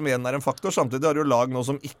Liverpool som igjen en faktor. Samtidig har du jo lag nå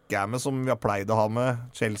som ikke med, som vi har pleid å ha med.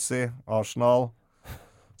 Chelsea, Arsenal.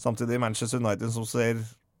 Samtidig Manchester United som ser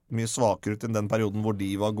mye svakere ut i den perioden hvor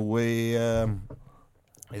de var gode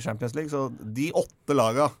i Champions League. Så de 8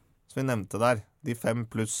 laga som vi nevnte der, de 5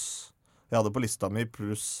 pluss jeg hadde på lista mi,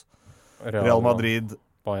 pluss Real Madrid,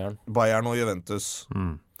 Bayern og Juventus.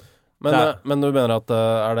 Men du mener at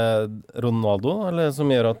det Ronaldo eller som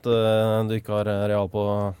gjør at du ikke har Real på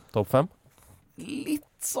topp 5? Litt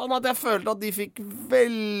sånn at jeg følte at de fikk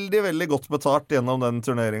veldig, veldig godt betalt gjennom den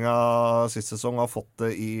turneringen sist sesong, og har fått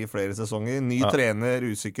det i flere sesonger. Ny trener,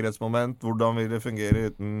 usikkerhetsmoment, hvordan vil det fungere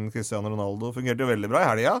uten Cristiano Ronaldo? Fungerte jo veldig bra i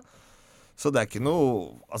helga. Så det ikke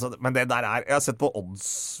noe altså, men det der jeg har sett på odds.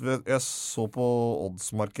 Jeg så på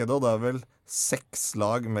oddsmarkedet, og det vel 6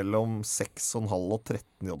 lag mellom 6,5 og 13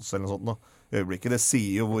 i odds eller noe sånt nå. I øyeblikket. Det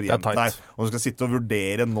sier jo hvor jevnt det er. Og du skal sitte og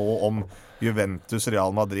vurdere nå om Juventus,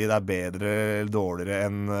 Real Madrid er bedre eller dårligere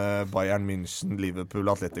enn Bayern München, Liverpool,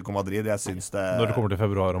 Atletico Madrid. Jeg synes det Når det kommer til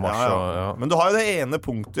februar og mars. Ja. Men du har jo det ene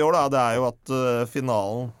punktet i år, da. Det er jo at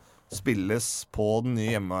finalen spilles på den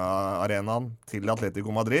nye hjemmearenaen til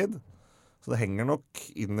Atletico Madrid. Så det henger nok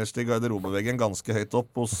innerst i garderobeveggen ganske høyt opp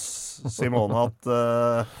hos Simone at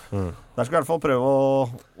der skal i hvert fall prøve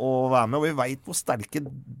å være med. Og vi vet hvor sterke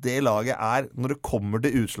det laget er når det kommer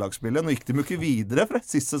til utslagsspillet. Nå gikk de jo ikke videre fra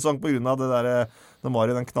siste sesong på grunn av det der de var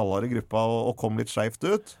i den knallharde gruppa og kom litt skjevt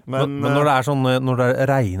ut. Men når det sånn, når det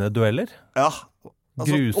rene dueller? Ja.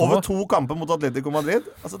 Altså, over 2 kamper mot Atletico Madrid.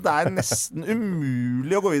 Altså, det er nesten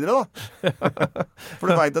umulig å gå videre, da. For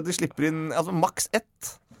du vet at de slipper inn maks 1.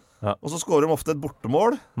 Ja. Og så skårer de ofte et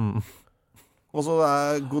bortemål. Og så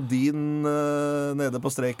er Godin nede på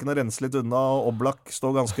streken og renser litt unna, og Oblak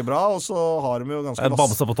står ganske bra. Og så har de jo ganske en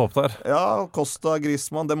bamse på topp der. Ja, Costa,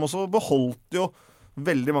 Griezmann. De også beholdt jo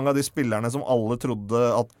veldig mange av de spillerne som alle trodde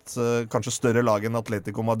at kanskje større lag enn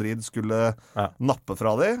Atletico Madrid skulle nappe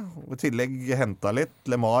fra de. I tillegg hentet litt.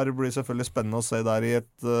 Lemar blir selvfølgelig spennende å se der i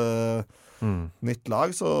et nytt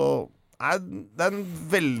lag. Så det er en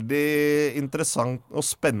veldig interessant og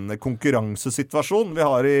spennende konkurransesituasjon vi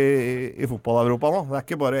har i fotball-Europa nå. Det er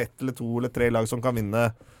ikke bare 1 eller 2 eller 3 lag som kan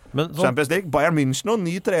vinne Champions League. Bayern München og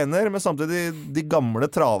ny trener, men samtidig de gamle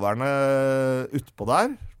traverne utpå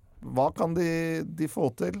der. Hva kan de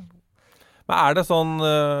få til? Men det sånn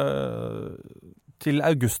til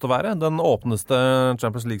august å være? Den åpneste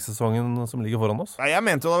Champions League-sesongen som ligger foran oss? Jeg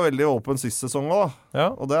mente jo det var veldig åpen sist sesong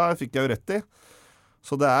også, og det fikk jeg jo rett i.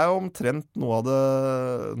 Så det er jo omtrent noe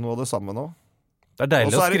av det samme nå. Det er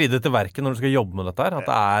deilig å skride til verket når du skal jobbe med dette her. At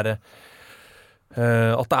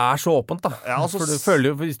det er så åpent, da. Ja, altså, for du føler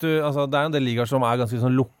jo, det er en del ligaer som er ganske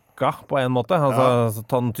sånn lukka på en måte.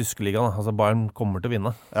 Ta den tyske ligaen. Bayern kommer til å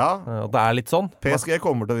vinne. Ja. Og det er litt sånn. PSG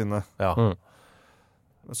kommer til å vinne. Ja.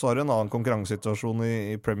 Så har du en annen konkurransesituasjon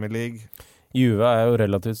i Premier League. Juve er jo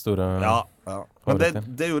relativt store. Ja. Men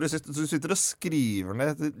det gjorde sist. Du sitter og skriver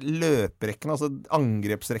ned løperekkene, altså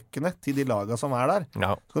angrepsrekkene til de lagene som er der.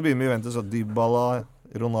 Ja. Så kan du begynne med Juventus og Dybala,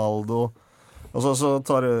 Ronaldo, og så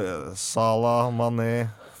tar du Salah,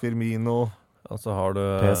 Mané, Firmino, og så har du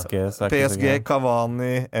PSG,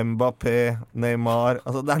 Cavani, Mbappé, Neymar.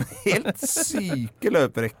 Altså det er helt syke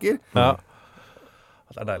løperekker. Ja.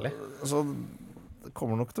 Det er deilig. Så det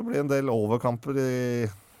kommer nok til å bli en del overkamper i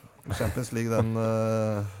Champions League den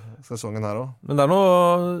sesongen her også. Men det er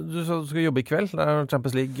noe du skal jobbe i kveld. Det er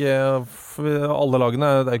Champions League for alle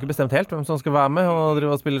lagene. Det er jo ikke bestemt helt hvem som skal være med og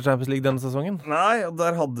drive og spille Champions League denne sesongen. Nei, og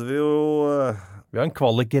der hadde vi jo vi har en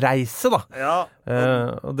kvalikreise, da. Ja.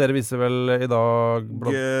 Og dere viser vel i dag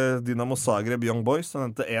Dynamo Zagreb Young Boys. Den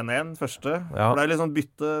endte 1-1 første. Ja. For det er litt sånn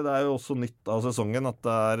bytte. Det er jo også nytt av sesongen at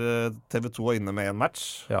det er TV2 er inne med en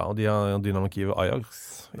match. Ja, og de har Dynamo Kiev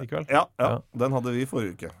Ajax i kveld. Ja. Den hadde vi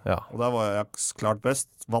forrige uke. Ja. Og der var Ajax klart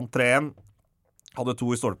best. Vant 3-1. Hadde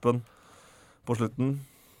 2 i stolpen på slutten.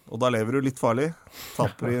 Og da lever du litt farlig.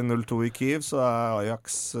 Taper i 0-2 i Kiev, så er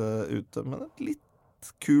Ajax ute. Men litt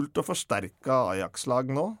kult å forsterke Ajax-lag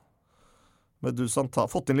nå. Med Dusan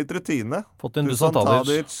fått inn litt rutine. Fått inn Dusan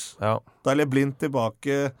Tadic. Ja. Deilig Blind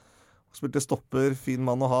tilbake. Spilte stopper. Fin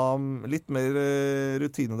mann å ha. Litt mer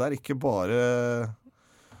rutine der. Ikke bare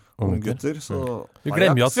unggutter. Vi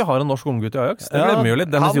glemmer jo at vi har en norsk unggutt i Ajax. Det glemmer jo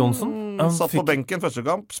litt. Dennis Johnsen. Han satt på benken første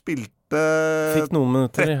kamp. Spilte fikk noen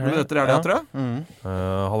minutter 13 minutter i helga, tror jeg.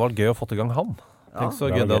 Hadde vært gøy å få til gang han. Tenk så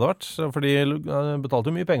gøy det hadde vært. Fordi han betalte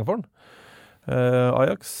jo mye penger for den.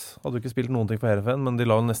 Ajax hadde jo ikke spilt noen ting på Herefeen, men de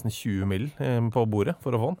la nesten 20 mill. På bordet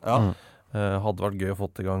for å få den. Hadde vært gøy å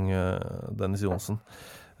få til gang Dennis Johnsen.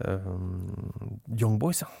 Young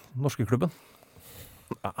Boys, norske klubben.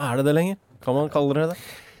 Ja, det lenger? Kan man kalle det det?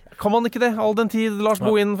 Kan man ikke det? All den tid Lars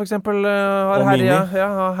Bohin for eksempel har Og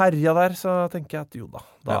herja der, så tenker jeg at jo da,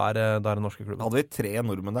 da er det norske klubben. Hadde vi 3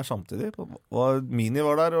 nordmenn der samtidig? Mini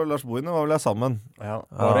var der, og Lars Bohin var vel der sammen. Ja,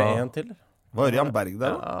 var det en til? Var Ørjan Berg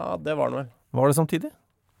der? Ja, det var det vel. Var det samtidig?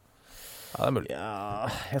 Ja, det er mulig.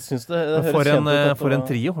 Ja, jeg synes det høres for kjent ut. For en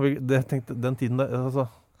trio. Den tiden der, altså,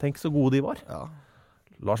 tenk så gode de var. Ja.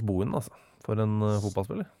 Lars Bohin, altså. For en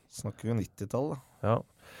fotballspiller. Snakker jo 90-tallet. Ja.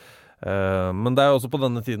 Men det er jo også på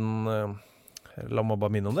denne tiden la meg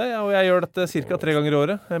bare minne om det, og jeg gjør dette ca. 3 ganger i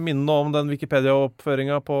året. Jeg minner nå om den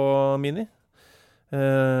Wikipedia-oppføringen på Mini.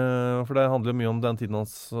 For det handler jo mye om den tiden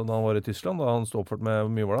hans da han var i Tyskland, da han stod oppført med,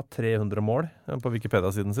 mye var det, 300 mål på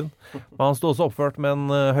Wikipedia-siden sin. Men han stod også oppført med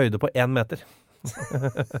en høyde på 1 meter.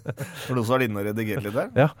 For du som var inne og redigert litt der?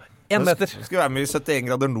 Ja, 1 meter. Skulle være med i 71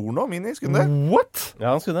 grader nord nå, Mini, skulle det? What?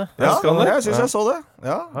 Ja, han skulle det. Ja, jeg synes jeg så det.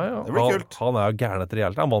 Ja, det blir kult. Han er jo gæren etter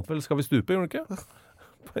reality. Han vant vel Skal vi stupe, gjorde han ikke?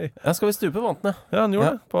 Ja, Skal vi stupe vant den, ja. Han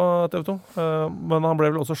gjorde det på TV 2. Men han ble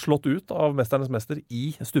vel også slått ut av Mesternes mester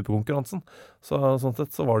i stupekonkurransen. Så sånn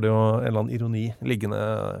sett så var det jo en eller annen ironi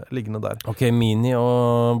liggende der. Ok, Mini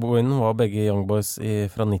og Bohin var begge Young Boys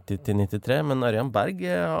fra 90 til 93, men Ørjan Berg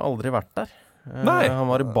har aldri vært der. Nei. Han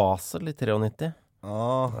var i Basel i 93.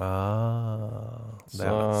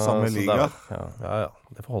 Samme liga. Ja,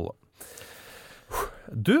 det får holde.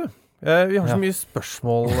 Du, vi har så mye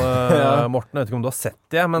spørsmål, Morten. Jeg vet ikke om du har sett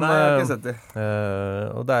det, men nei, jeg har ikke sett det.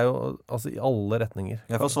 Og det er jo altså i alle retninger.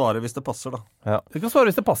 Jeg får svare hvis det passer, da. Ja. Du kan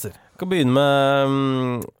svare hvis det passer. Jeg kan begynne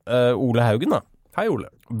med Ole Haugen, da. Hei,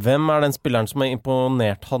 Ole. Hvem er den spilleren som har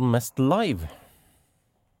imponert han mest live?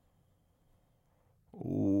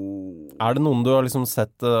 Er det noen du har liksom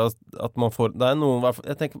sett at man får... Det er noen,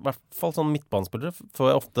 jeg tenker i hvert fall sånn midtbanespillere får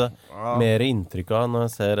jeg ofte mer inntrykk av når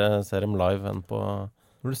jeg ser dem live enn på...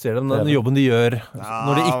 Når du ser den jobben de gjør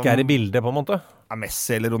når de ikke er i bildet, på en måte.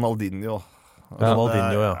 Messi eller Ronaldinho.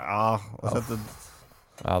 Ronaldinho, ja.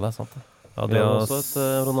 Ja, det er sant. Ja, det er også et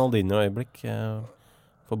Ronaldinho-øyeblikk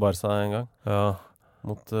for Barca en gang. Ja.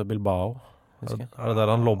 Mot Bilbao. Er det der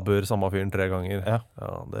han lobber samme fyren 3 ganger? Ja,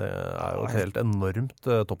 det er jo et helt enormt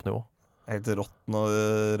toppnivå. Helt rått når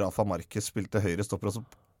Rafa Marquez spilte høyre stopper, og så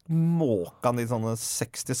måka han i sånne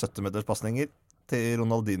 60-70 meters passninger til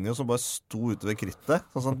Ronaldinho, som bare sto ute ved krittet.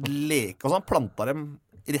 Sånn leke, og så han planta dem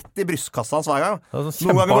rett i brystkassa hans hver gang.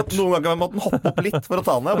 Noen ganger måtte han hoppe opp litt for å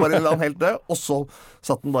ta ned, bare la han helt det, og så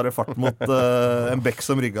satt han bare fart mot en bekk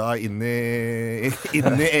som rygga inn i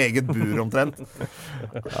eget bur omtrent.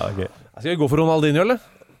 Ja, okay. Skal vi gå for Ronaldinho, eller?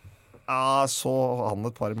 Ja, så han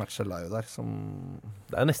et par matcher live der som...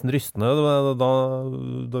 Det er nesten rystende da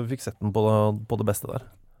vi fikk sett den på det beste der.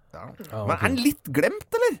 Ja. Men er han litt glemt,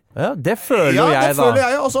 eller? Ja, det føler jo jeg, da. Ja, det føler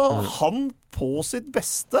jeg. Altså, han på sitt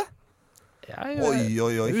beste. Oi.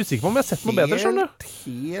 Jeg er usikker på om jeg har sett noe bedre, skjønner du.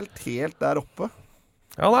 Helt der oppe.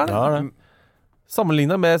 Ja, det er det.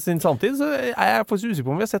 Sammenlignet med sin samtid, så er jeg faktisk usikker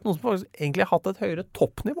på om vi har sett noen som faktisk egentlig har hatt et høyere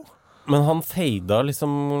toppnivå. Men han feida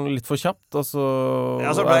liksom litt for kjapt, og så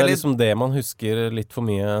er det liksom det man husker litt for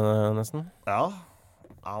mye, nesten. Ja,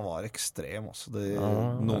 han var ekstrem også.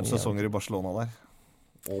 Noen sesonger i Barcelona der.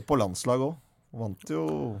 Og på landslag også. Vant jo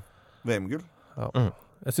VM-gull. Ja.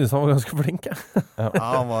 Jeg synes han var ganske flink, jeg. Ja,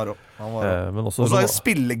 han var men også er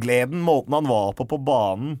spillegleden, måten han var på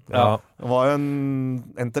banen. Ja. Han var jo en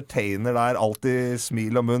entertainer der, alltid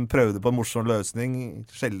smil og munn, prøvde på en morsom løsning.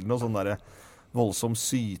 Sjelden noe sånn der voldsom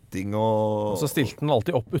syting og så stilte han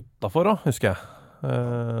alltid opp utenfor da, husker jeg.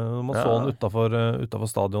 Man så han utenfor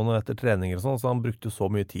stadionet etter treninger og sånn, så han brukte jo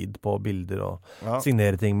så mye tid på bilder og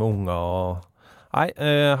signere ting med unga og... Nei,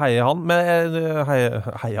 heier han, men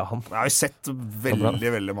heier han. Jeg har jo sett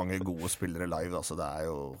veldig mange gode spillere live, altså det er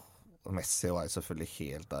jo Messi og jeg selvfølgelig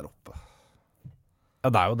helt der oppe.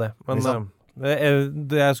 Ja, det er jo det, men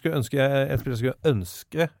det jeg skulle ønske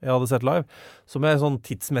jeg hadde sett live, som jeg sånn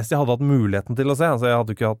tidsmessig hadde hatt muligheten til å se. Altså, jeg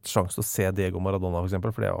hadde ikke hatt sjanse til å se Diego Maradona for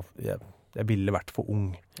eksempel, fordi jeg ville vært for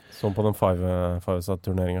ung. Som på den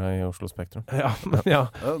Five-turneringen i Oslo Spektrum. Ja.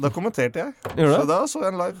 Da kommenterte jeg. Så da så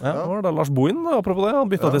jeg en live. Ja, var det Lars Bohin, apropos det.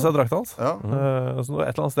 Han byttet til seg drakta hans. Ja. Så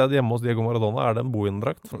et eller annet sted hjemme hos Diego Maradona er det en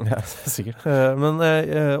Bohin-drakt. Ja, sikkert. Men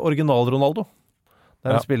original Ronaldo.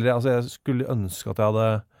 Det er en spiller, altså jeg skulle ønske at jeg hadde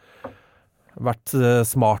vært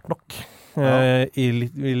smart nok i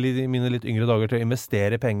mine litt yngre dager til å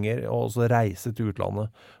investere penger og også reise til utlandet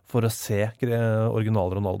for å se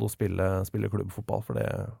original Ronaldo spille klubbfotball, for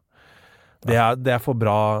det er for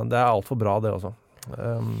bra, det er alt for bra det også.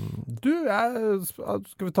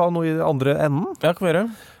 Skal vi ta noe i andre enden? Ja, hva gjør du?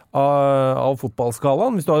 Av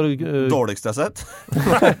fotballskalaen, hvis du har... Dårligste jeg har sett?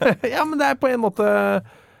 Ja, men det er på en måte...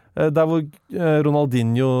 Der hvor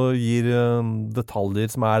Ronaldinho gir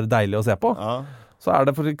detaljer som deilige å se på, så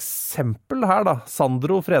det for eksempel her da,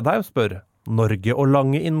 Sandro Fredheim spør, Norge og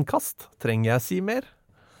lange innkast, trenger jeg si mer?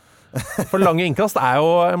 For lange innkast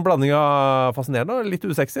jo en blanding av fascinerende og litt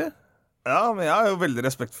usexy. Ja, men jeg har jo veldig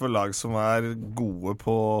respekt for lag som gode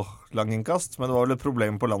på lang innkast. Men det var vel et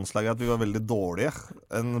problem på landslaget at vi var veldig dårlige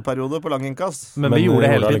en periode på lang innkast. Men vi gjorde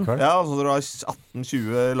det hele tiden. Ja, så du har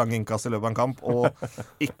 18-20 lange innkast i løpet av en kamp, og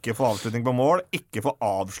ikke få avslutning på mål, ikke få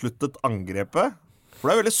avsluttet angrepet. For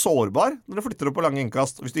det veldig sårbar når du flytter opp på lange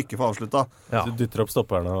innkast, hvis du ikke får avsluttet. Ja. Du dytter opp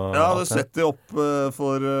stopperne. Ja, du setter opp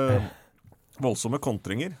for voldsomme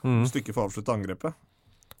kontringer, hvis du ikke får avsluttet angrepet.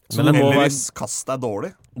 Så eller hvis kast dårlig.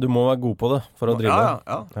 Du må være god på det for å drive.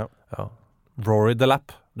 Ja. Rory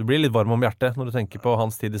Delap. Du blir litt varm om hjertet når du tenker på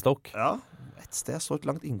hans tid i Stoke. Ja, et sted så et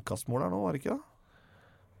langt innkastmål her nå, var det ikke det?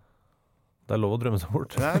 Det lov å drømme seg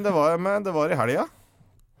bort. Nei, det var i helga.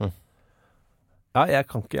 Ja,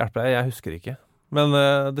 jeg kan ikke hjelpe deg, jeg husker ikke. Men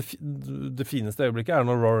det fineste øyeblikket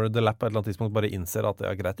når Rory Delap på et eller annet tidspunkt bare innser at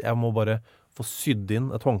det greit. Jeg må bare få sydd inn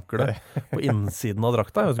et håndkle på innsiden av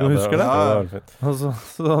drakta. Jeg vet ikke om du husker det? Ja.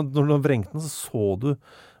 Så når du vrengte den, så du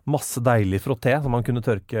masse deilig frotté som man kunne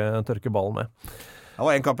tørke ballen med. Det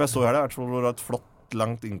var en kamp jeg så her, hvor det var et flott,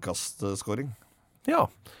 langt innkastskåring. Ja.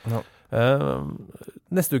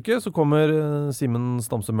 Neste uke så kommer Simen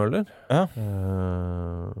Stamse Møller. Ja.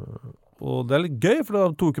 Og det litt gøy, for det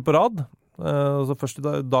var 2 uker på rad. Så først i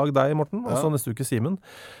dag deg, Morten, og så neste uke Simen.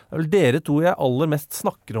 Det vel dere to jeg aller mest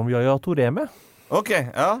snakker om Yaya Touré med. Ok,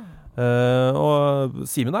 ja. Og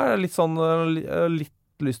Simen litt sånn litt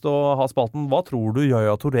lyst til å ha spalten. Hva tror du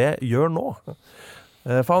Yaya Touré gjør nå?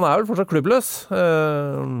 For han vel fortsatt klubbløs.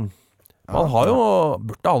 Han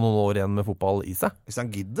burde ha noen år igjen med fotball i seg. Hvis han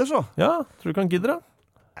gidder, så. Ja, tror du ikke han gidder det?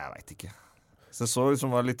 Jeg vet ikke. Så det så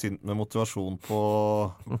liksom var litt tynt med motivasjon på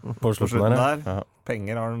slutten der. Ja.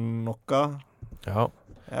 Penger har han nok av. Ja.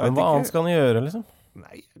 Men hva annet skal han gjøre, liksom?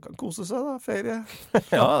 Nei, han kan kose seg da, ferie.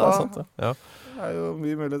 Ja, det sant det. Ja. Det jo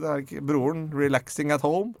mye mulig. Det ikke broren, relaxing at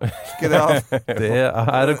home. Ikke det han?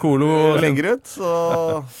 Det Kolo legger ut, så...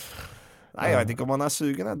 Nei, jeg vet ikke om han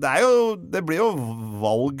sugen. Det blir jo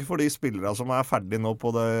valg for de spillere som ferdig nå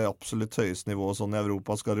på det absolutt høyeste nivået sånn i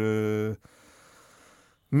Europa. Skal du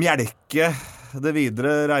mjelke det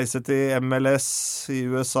videre, reise til MLS i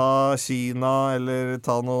USA, Kina, eller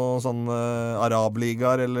ta noen sånne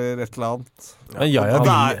arabligaer eller et eller annet.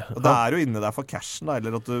 Det jo inne der for cashen, da,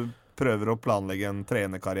 eller at du prøver å planlegge en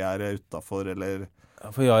trenerkarriere utenfor, eller...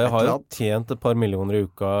 For jeg har jo tjent et par millioner i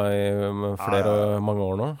uka i mange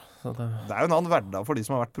år nå. Så det jo en annen hverdag for de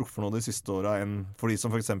som har vært proffer nå de siste årene, enn for de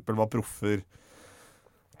som for eksempel var proffer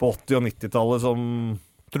på 80- og 90-tallet som...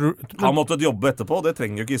 Han måtte jobbe etterpå, det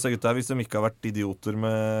trenger jo ikke disse gutta hvis de ikke har vært idioter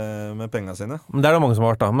med pengene sine. Men det det mange som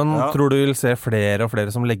har vært da. Men tror du vil se flere og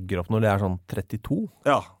flere som legger opp når de sånn 32?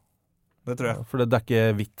 Ja, det tror jeg. For det ikke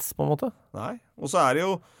vits på en måte? Nei, og så det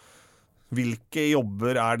jo hvilke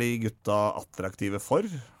jobber de gutta attraktive for?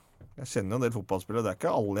 Jeg kjenner jo en del fotballspillere, det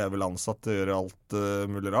ikke alle jeg vil ansatt til å gjøre alt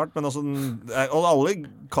mulig rart. Men altså, og alle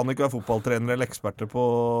kan ikke være fotballtrenere eller eksperter på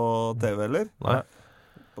TV heller. Nei.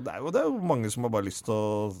 Og det jo mange som har bare lyst til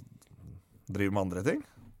å drive med andre ting.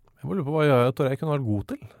 Jeg må lure på hva Yaya Touré kunne vært god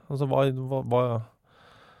til. Altså,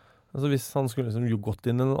 altså hvis han skulle liksom gått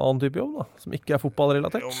inn i en annen type jobb da, som ikke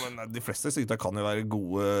fotballrelatert. Jo, men de fleste gutta kan jo være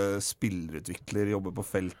gode spillerutviklere, jobbe på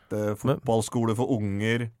feltet, fotballskole for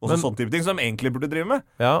unger, og sånne type ting som de egentlig burde drive med.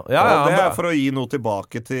 Ja, og det for å gi noe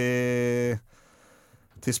tilbake til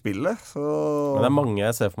spillet. Så... Men det mange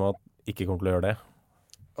jeg ser for meg at ikke kommer til å gjøre det.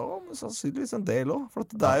 Ja, men sannsynligvis en del også. For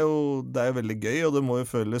det jo veldig gøy, og det må jo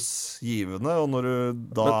føles givende. Og når du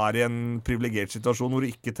da i en privilegert situasjon hvor du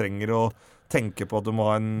ikke trenger å tenke på at du må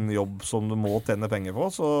ha en jobb som du må tjene penger på,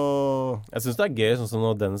 så... Jeg synes det gøy, sånn som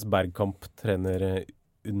når Dennis Bergkamp trener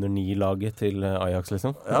under 9-laget til Ajax,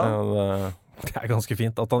 liksom. Ja. Det ganske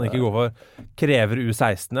fint at han ikke går for krever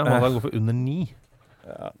U16, men han går for under 9.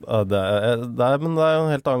 Ja, men det jo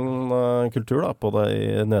en helt annen kultur da, på det i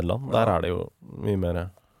Nederland. Der det jo mye mer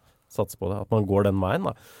sats på det, at man går den veien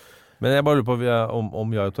da. Men jeg bare lurer på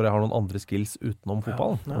om Yaya Touré har noen andre skills utenom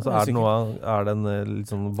fotballen. Altså, det en litt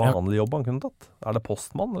sånn vanlig jobb han kunne tatt? Det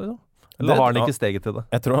postmann, liksom? Eller har han ikke steget til det?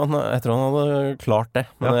 Jeg tror han hadde klart det,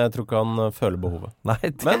 men jeg tror ikke han føler behovet. Nei,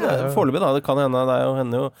 men foreløpig da, det kan hende,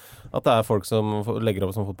 hender jo at det folk som legger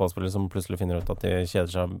opp som fotballspillere som plutselig finner ut at de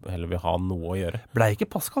kjeder seg heller vil ha noe å gjøre. Ble ikke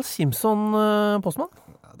Pascal Simpson postmann?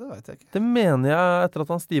 Ja, det vet jeg ikke. Det mener jeg etter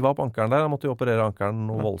at han stiva opp ankeren der. Han måtte jo operere ankeren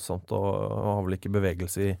noe voldsomt, og har vel ikke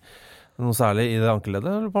bevegelse i noe særlig i det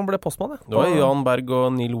ankelleddet. Han ble postmann, Det var Jan Berg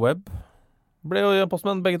og Neil Webb. Ble jo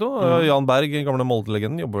postmenn begge to. Jan Berg, gamle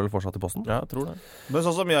Molde-legenden, jobber vel fortsatt i posten. Ja, jeg tror det. Men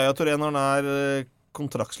sånn som Yaya Touré når han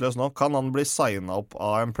kontraktsløs nå, kan han bli signet opp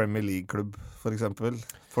av en Premier League-klubb, for eksempel?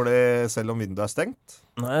 For det, selv om vinduet stengt?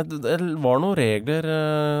 Nei, det var noen regler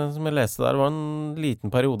som jeg leste der. Det var en liten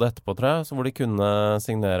periode etterpå, tror jeg, så hvor de kunne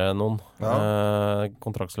signere noen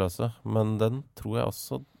kontraktsløse. Men den tror jeg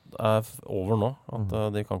også over nå, at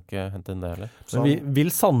de kan ikke hente inn det heller. Men vil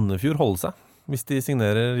Sandefjord holde seg hvis de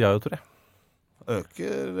signerer Yaya Touré?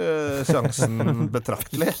 Øker sjansen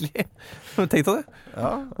betraktelig. Tenk deg det.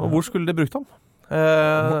 Ja. Og hvor skulle de brukt ham?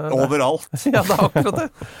 Overalt. Ja, det akkurat det.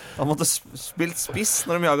 Han måtte spilt spiss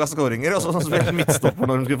når de jaget skåringer, og så spilt midtstopper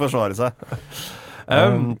når de skulle forsvare seg.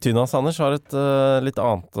 Tynas Anders har et litt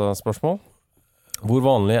annet spørsmål. Hvor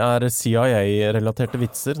vanlig CIA-relaterte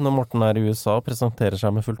vitser når Morten i USA og presenterer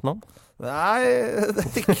seg med fullt navn? Nei, det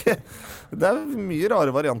ikke. Det mye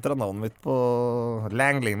rare varianter av navnet mitt på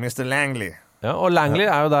Langley, Mr. Langley. Ja, og Langley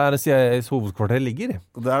jo der CIAs hovedkvarter ligger.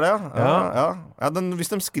 Det det, ja.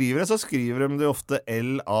 Hvis de skriver det, så skriver de det ofte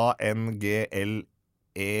Langlei,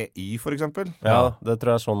 for eksempel. Ja, det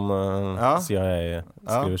tror jeg er sånn CIA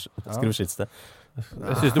skriver sitt sted.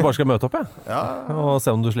 Jeg synes du bare skal møte opp, og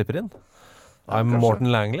se om du slipper inn. I'm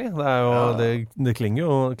Morten Langley. Det klinger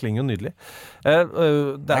jo nydelig. Jeg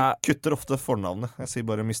kutter ofte fornavnet. Jeg sier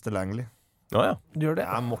bare Mr. Langley. Ja, du gjør det.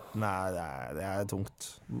 Ja, Morten det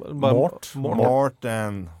tungt.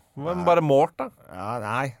 Morten. Bare Mort, da. Ja,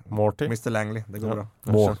 nei. Morty. Mr. Langley, det går bra.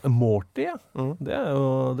 Morty, ja. Det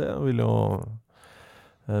ville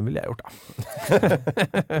jeg gjort, da.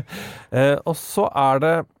 Og så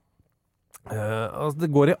det altså det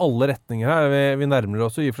går i alle retninger her. Vi nærmer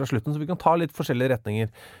oss jo i fra slutten, så vi kan ta litt forskjellige retninger.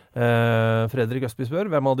 Fredrik Østby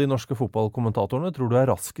spør, hvem av de norske fotballkommentatorene tror du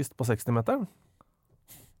raskest på 60-meteren?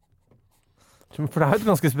 For det jo et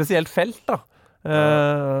ganske spesielt felt, da.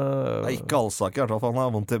 Det ikke Alsak, i hvert fall, for han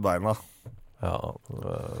har vondt i beina. Ja.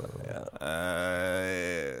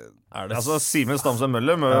 Altså, Simen Stamsø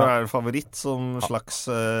Møller favoritt som slags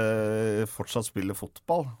fortsatt spiller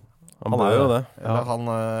fotball. Han jo det. Eller han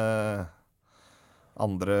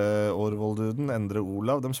andre Årvold-duden, Endre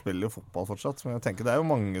Olav, de spiller jo fotball fortsatt. Men jeg tenker det jo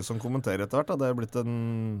mange som kommenterer etter hvert. Da. Det blitt en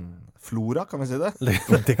flora, kan vi si det?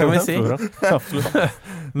 Det kan vi si.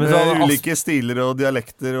 Med ulike stiler og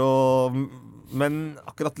dialekter men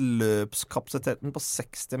akkurat løpskapasiteten på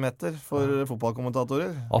 60 meter for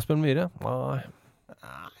fotballkommentatorer. Asbjørn Myhre? Nei.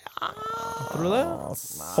 Tror du det?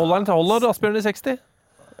 Holder Asbjørn i 60?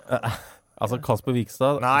 Altså Kasper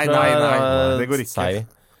Vikstad. Nei, det går ikke.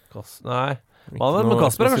 Nei. Men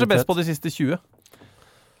Kasper kanskje best på de siste 20.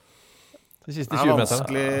 De siste 20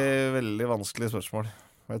 meterne. Veldig vanskelig spørsmål.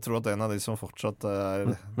 Jeg tror at en av de som fortsatt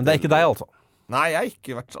Men det ikke deg, altså? Nei,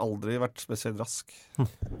 jeg har aldri vært spesielt rask.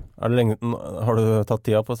 Har du tatt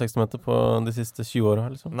tida på 60 meter på de siste 20 årene,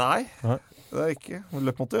 liksom? Nei, det ikke.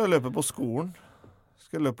 Jeg måtte jo løpe på skolen.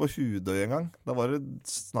 Skal løpe på Hudøy en gang. Da var det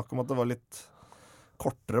snakk om at det var litt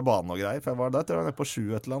kortere bane og greier. For jeg var der til jeg var nede på 7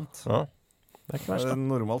 et eller annet. Ja, det ikke verst da.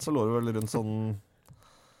 Normalt så lå det vel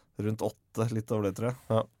rundt 8, litt over det, tror jeg.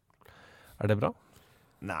 Ja. Det bra?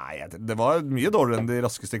 Nei, det var mye dårligere enn de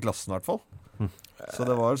raskeste i klassen i hvert fall. Så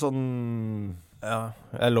det var sånn... Ja,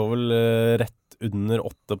 jeg lå vel rett under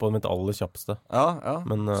 8 på mitt aller kjappeste. Ja.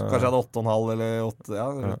 Men, så kanskje jeg hadde 8,5 eller 8,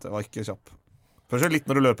 det var ikke kjapp. Først litt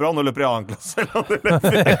når du løper av, når du løper i annen klasse, eller når du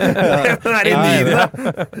løper i 9.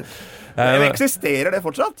 Eller eksisterer det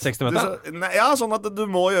fortsatt? 60 meter? Ja, sånn at du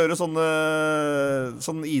må gjøre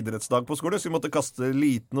sånn idrettsdag på skole. Så du måtte kaste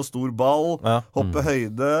liten og stor ball, hoppe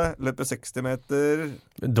høyde, løpe 60 meter.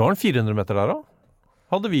 Det var en 400 meter der også.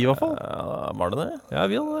 Hadde vi i hvert fall. Var det det? Ja,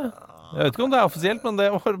 vi hadde det. Jeg vet ikke om det offisielt, men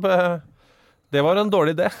det var en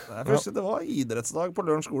dårlig idé. Det var idrettsdag på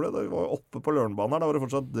Løren skole. Da vi var oppe på Lørenbanen her, da var det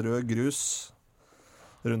fortsatt rød grus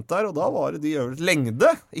rundt der, og da var det de øvrige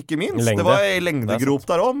lengde, ikke minst. Det var en lengdegrop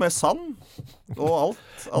der også, med sand og alt.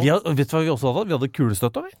 Vet du hva vi også hadde? Vi hadde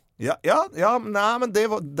kulestøtte, vi. Ja, nei, men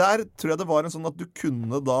der tror jeg det var en sånn at du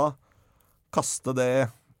kunne da kaste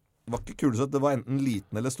det. Det var ikke kulestøtte, det var enten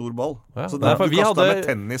liten eller stor ball. Ja, så der du kastet med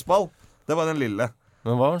tennisball, det var den lille.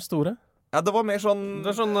 Men hva var den store? Ja, det var mer sånn...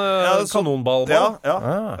 Det sånn kanonball. Ja.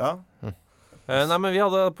 Nei, men vi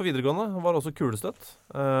hadde på videregående, var også kulestøtt,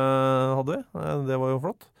 hadde vi. Det var jo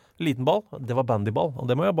flott. Liten ball, det var bandyball, og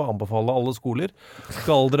det må jeg bare anbefale alle skoler.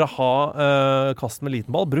 Skal dere ha kast med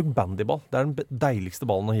liten ball, bruk bandyball. Det den deiligste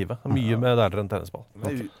ballen å hive. Mye med deiligere enn tennisball.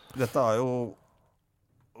 Dette jo...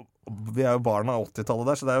 Vi jo barn av 80-tallet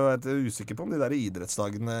der, så det jo jeg usikker på om de der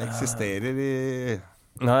idrettsdagene eksisterer i...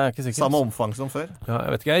 Nei, jeg ikke sikker. Samme omfang som før. Ja,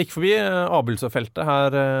 jeg vet ikke, jeg gikk forbi Abelsø-feltet her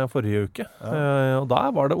forrige uke, og der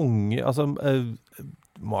var det unge, altså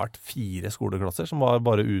må ha vært 4 skoleklasser som var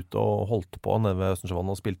bare ute og holdt på nede ved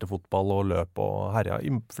Østensjøvannet og spilte fotball og løp og herja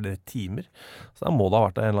i flere timer. Så da må det ha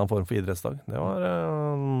vært en eller annen form for idrettsdag. Det var,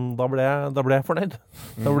 da ble jeg fornøyd.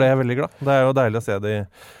 Da ble jeg veldig glad. Det er jo deilig å se de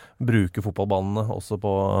bruke fotballbanene også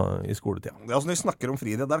i skoletida. Det når vi snakker om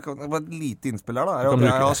friidrett, der kan det være et lite innspill her da, er at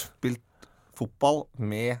jeg har spilt fotball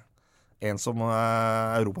med en som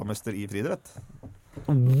er europamester i friidrett.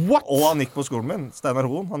 What? Og han gikk på skolen min, Steinar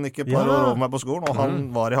Hoen. Han gikk et par år over meg på skolen, og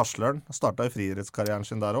han var i Hasløren. Startet i friidrettskarrieren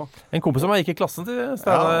sin der også. En kompis som gikk i klassen til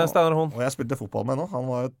Steinar Hoen. Og jeg spilte fotball med nå. Han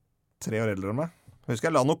var jo 3 år eldre enn meg. Jeg husker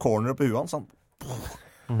jeg la noen corner på huet hans.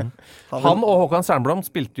 Han og Håkan Sernblom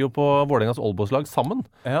spilte jo på Vålerengas Olbos-lag sammen.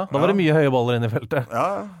 Da var det mye høye baller inne i feltet.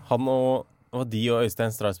 Han og de og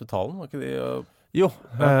Øystein Stray Spetalen, var ikke de... Jo,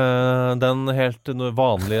 den helt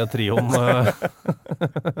vanlige trioen.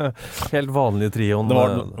 Helt vanlige trioen. Det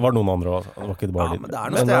var noen andre også. Det var ikke bare men det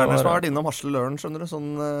er noen stjerner som har vært innom Hasløren, skjønner du. Sånn...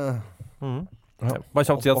 Bare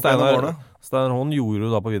kjapt si at Steinar Hoen gjorde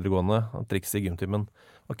jo da på videregående triks i gymtimen.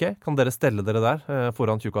 Ok, kan dere stelle dere der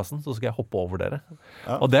foran tjukkassen, så skal jeg hoppe over dere.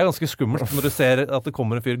 Og det er ganske skummelt når du ser at det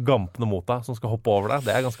kommer en fyr gampende mot deg som skal hoppe over deg.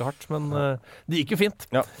 Det er ganske hardt, men det gikk jo fint.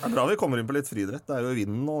 Det er bra vi kommer inn på litt friidrett. Det er jo i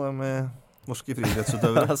vinden nå med norske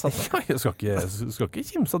friidrettsutøvere. Jeg skal ikke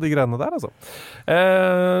kimse av de greiene der, altså.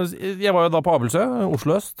 Jeg var jo da på Abelsø,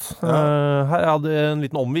 Oslo Øst. Her hadde jeg en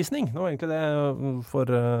liten omvisning. Det var egentlig det for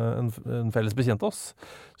en felles bekjent oss.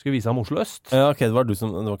 Skulle vise ham Oslo Øst. Ja, ok, det var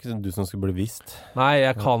ikke du som skulle bli vist. Nei,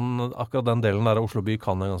 jeg kan akkurat den delen der av Oslo by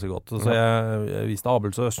kan jeg ganske godt. Så jeg viste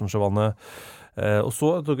Abelsø, Østensjøvannet. Og så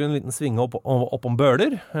tok jeg en liten svinge opp om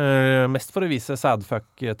Bøler, mest for å vise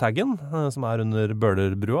Sadfuck-taggen, som er under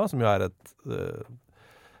Bølerbrua, som jo er et,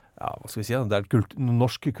 hva skal vi si, det er et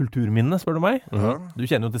norsk kulturminne, spør du meg. Du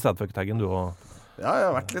kjenner jo til Sadfuck-taggen, du også. Ja, jeg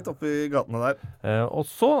har vært litt oppe i gatene der. Og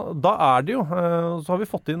så, da er det jo, så har vi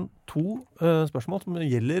fått inn 2 spørsmål som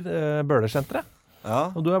gjelder Bølersenteret.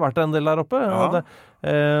 Og du har vært en del der oppe.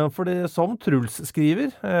 Fordi som Truls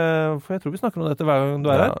skriver, for jeg tror vi snakker om dette hver gang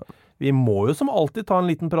du er her, vi må jo som alltid ta en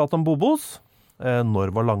liten prat om Bobos. Når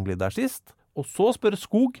var Langli der sist? Og så spør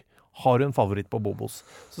Skog, har du en favoritt på Bobos?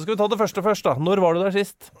 Så skal vi ta det første først da. Når var du der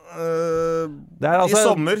sist? I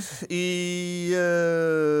sommer. I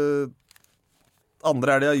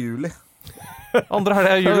andre helg av juli. Andre helg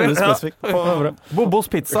av juli? Bobos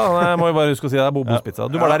pizza, jeg må jo bare huske å si det er Bobos pizza.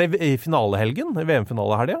 Du var der i finalehelgen, i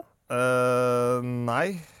VM-finalehelgen? Nei.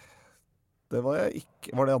 Det var jeg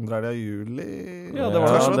ikke. Var det andre helg av juli? Ja, det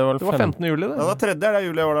var 15. juli det. Det var tredje helg av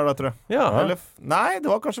juli jeg var der da, tror jeg. Ja. Nei, det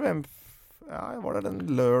var kanskje VM... Ja, jeg var der den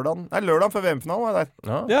lørdagen. Nei, lørdagen før VM-finalen var jeg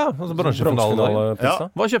der. Ja, altså bransjefinale pizza.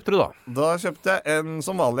 Hva kjøpte du da? Da kjøpte jeg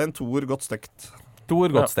som vanlig en toer godt stekt.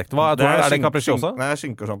 Toer godt stekt. Hva er det? Er det en capricciosa? Nei,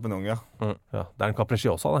 skinke og champignon, ja. Det er en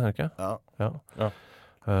capricciosa, det, ikke? Ja.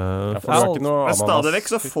 Men stadig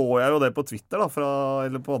vekk så får jeg jo det på Twitter da,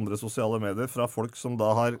 eller på andre sosiale medier fra folk som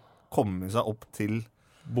da har kommet seg opp til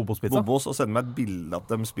Bobos pizza og sender meg et bilde at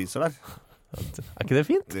de spiser der. Er ikke det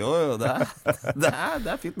fint? Jo, det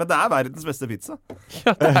er fint. Men det er verdens beste pizza.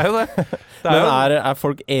 Ja, det er jo det. Men er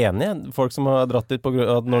folk enige? Folk som har dratt dit på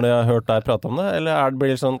grunn av når de har hørt deg prate om det? Eller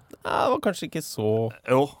blir det sånn, det var kanskje ikke så...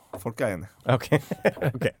 Jo, folk er enige. Ok, ja,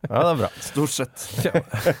 det er bra. Stort sett.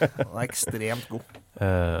 Den er ekstremt god.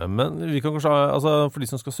 Men vi kan kanskje, altså for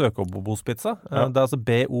de som skal søke opp Bobos pizza, det er altså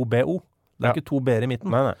B-O-B-O. Det er ikke 2 B-er i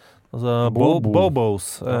midten. Nei. Altså,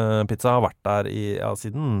 Bobos pizza har vært der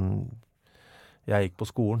siden jeg gikk på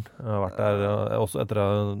skolen. Jeg har vært der også etter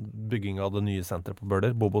bygging av det nye senteret på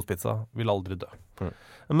Bøler. Bobos pizza vil aldri dø.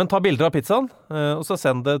 Men ta bilder av pizzaen, og så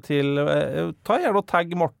send det til... ta gjerne og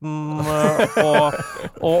tagg Morten og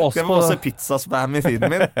oss på... Skal vi også pizzaspam i feeden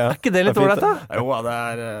min? Er ikke det litt ålreit, da? Jo, det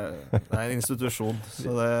er en institusjon,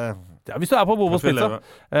 så det... Ja, hvis du er på Bobos pizza.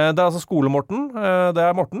 Det er altså Skole-Morten. Det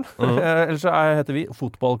er Morten. Ellers så heter vi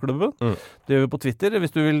Fotballklubben. Det gjør vi på Twitter.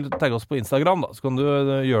 Hvis du vil tagge oss på Instagram, da, så kan du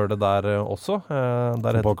gjøre det der også.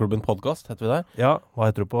 Fotballklubben podcast heter vi der. Ja, hva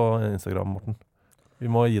heter du på Instagram, Morten? Vi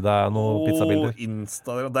må gi deg noen pizzabilder.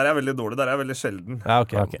 Instagram. Der er jeg veldig dårlig. Der er jeg veldig sjelden. Ja,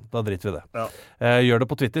 ok. Da driter vi det. Ja. Gjør det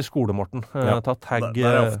på Twitter. Skole-Morten.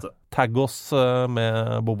 Tagg oss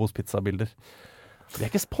med Bobos pizzabilder. Vi er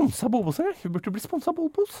ikke sponset av Bobos engang. Vi burde bli sponset av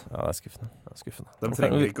Bobos. Ja, det er skuffende. De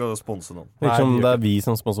trenger ikke å sponse noen. Ikke som det er vi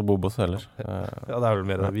som sponser Bobos heller. Ja, det er vel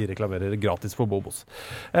mer vi reklamerer gratis for Bobos.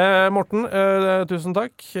 Morten, tusen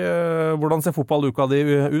takk. Hvordan ser fotballuka di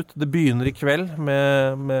ut? Det begynner i kveld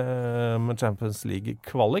med Champions League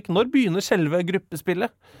kvalik. Når begynner selve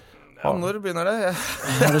gruppespillet? Ja, når begynner det?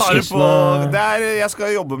 Jeg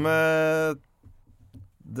skal jobbe med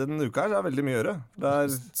denne uka her er veldig mye å gjøre. Det er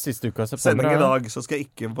Siste uka av september. sending i dag, så skal jeg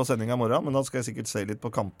ikke på sending i morgen, men da skal jeg sikkert se litt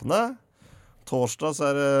på kampene. Torsdag så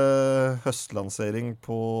er det høstlansering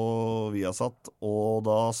på Viasat, og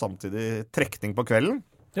da samtidig trekning på kvelden.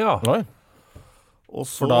 Ja. Oi. Og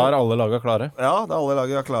så, For da er alle laga klare. Ja, da er alle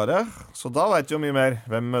laget klare. Så da vet vi jo mye mer.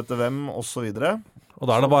 Hvem møter hvem, og så videre. Og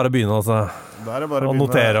da er det bare å begynne, altså. Da er det bare å begynne-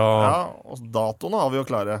 notere og... Ja, og datoene har vi jo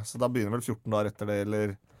klare. Så da begynner vel 14 dager etter det, eller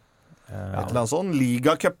et eller annet sånn.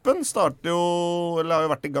 Ligacupen starter jo, eller har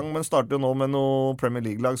jo vært i gang, men starter jo nå med noe Premier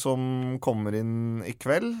League-lag som kommer inn i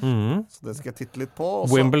kveld. Så det skal jeg titte litt på.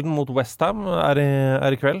 Også, Wimbledon mot West Ham er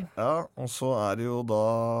i kveld. ja, og så er det jo da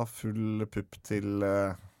full pupp til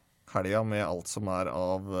helga med alt som er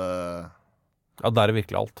av Ja, der er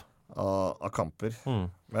virkelig alt. av kamper.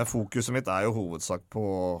 Men fokuset mitt er jo hovedsak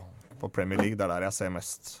på Premier League. Det er der jeg ser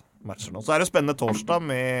mest matcher nå. Så er det spennende torsdag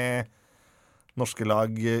med norske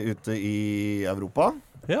lag ute i Europa.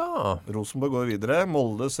 Ja. Rosenborg går videre.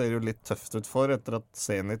 Molde ser jo litt tøft ut for etter at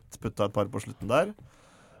Zenit putta et par på slutten der.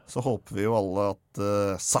 Så håper vi jo alle at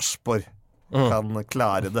Sarpsborg kan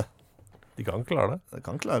klare det. De kan klare det. De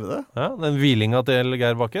kan klare det. Ja, den hvilinga til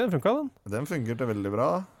Geir Bakke, den funka den? Den fungerte veldig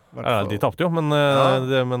bra. Ja, de tapte jo, men,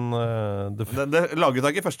 det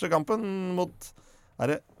laguttaket i første kampen mot er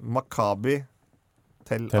det Maccabi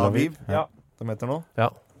Tel Aviv. Ja. De heter nå. Ja,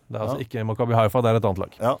 det er altså ikke Maccabi Haifa, det er et annet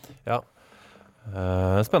lag. Ja.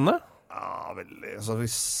 Spennende. Ja, veldig. Så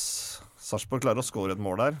hvis Sarpsborg klarer å score et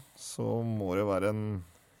mål der, så må det jo være en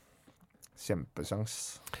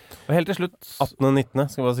kjempesjans. Og helt til slutt 18.19.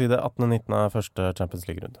 Skal bare si det. 18.19 er første Champions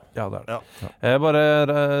League-runde. Ja, det er det.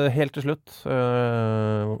 Bare helt til slutt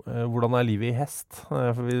hvordan er livet i hest?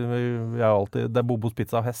 For vi er jo alltid det er Bobos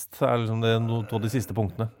pizza og hest. Det er liksom noen av de siste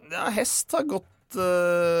punktene. Ja, hest har gått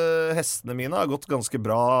hestene mine har gått ganske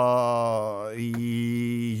bra.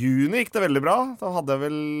 I juni gikk det veldig bra. Da hadde jeg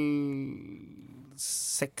vel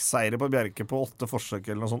 6 seire på Bjerke på 8 forsøk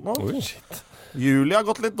eller noe sånt nå. Oi, shit. Juli har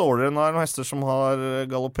gått litt dårligere. Nå er det noen hester som har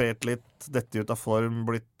galoppert litt, dette ut av form,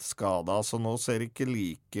 blitt skadet, så nå ser det ikke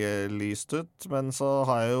like lyst ut. Men så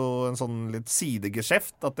har jeg jo en sånn litt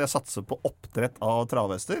sidegeskjeft at jeg satser på oppdrett av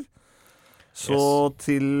travhester. Så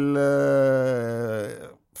til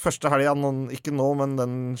første helga, ikke nå, men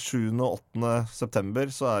den 7. og 8. september,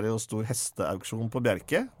 så er det jo stor hesteauksjon på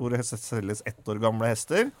Bjerke, hvor det selges 1 år gamle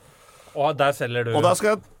hester. Og der selger du. Og da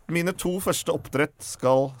skal mine 2 første oppdrett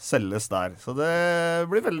skal selges der. Så det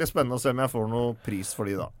blir veldig spennende å se om jeg får noe pris for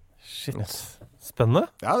de da. Shit.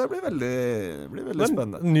 Spennende. Ja, det blir veldig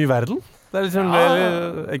spennende. Ny verden. Det er liksom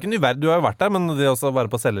ikke ny verden, du har jo vært der, men det også å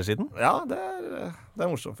være på selgersiden. Ja, det er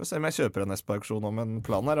morsomt. For å se om jeg kjøper en hest på auksjon om en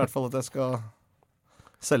plan er i hvert fall at jeg skal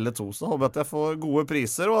selge 2. Så håper jeg at jeg får gode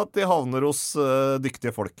priser, og at de havner hos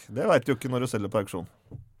dyktige folk. Det vet du jo ikke når du selger på auksjon.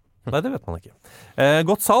 Nei, det vet man ikke.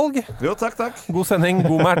 Godt salg. Jo, takk. God sending,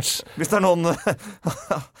 god match. Hvis det er noen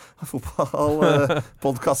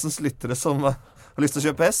fotballpodkastens lyttere som har lyst til å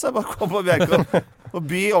kjøpe hest, så bare kom på Bjerke og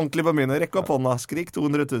by ordentlig på mine. Rekk opp hånda. Skrik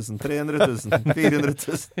 200 000, 300 000, 400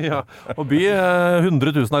 000. Ja, og by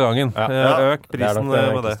 100 000 av gangen. Øk prisen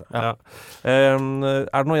med det. Ja. Er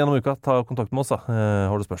det noe gjennom uka, ta kontakt med oss da.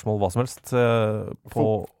 Har du spørsmål, hva som helst,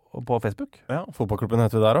 på Facebook. Ja, fotballklubben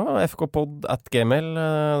heter vi der også.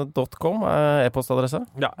 fkpod@gmail.com er e-postadresse.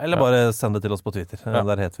 Ja, eller bare send det til oss på Twitter.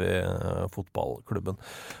 Der heter vi Fotballklubben.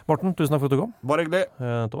 Morten, tusen takk for at du kom. Bare hyggelig.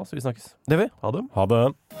 Thomas, vi snakkes. Det vi. Ha det. Ha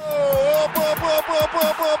det.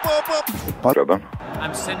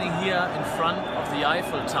 I'm sitting here in front of the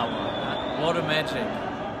Eiffel Tower. What a magic.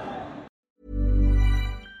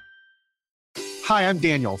 Hi, I'm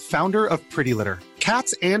Daniel, founder of Pretty Litter.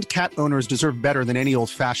 Cats and cat owners deserve better than any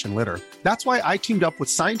old-fashioned litter. That's why I teamed up with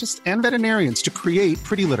scientists and veterinarians to create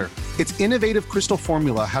Pretty Litter. Its innovative crystal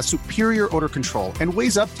formula has superior odor control and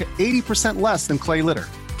weighs up to 80% less than clay litter.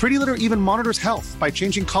 Pretty Litter even monitors health by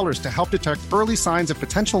changing colors to help detect early signs of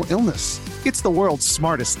potential illness. It's the world's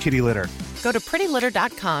smartest kitty litter. Go to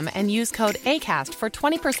prettylitter.com and use code ACAST for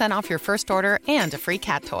 20% off your first order and a free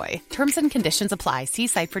cat toy. Terms and conditions apply. See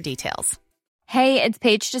site for details. Hey, it's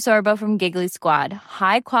Paige DeSorbo from Giggly Squad.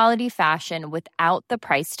 High quality fashion without the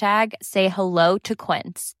price tag. Say hello to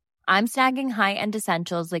Quince. I'm snagging high-end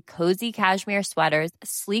essentials like cozy cashmere sweaters,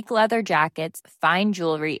 sleek leather jackets, fine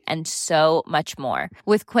jewelry, and so much more.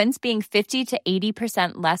 With Quince being 50 to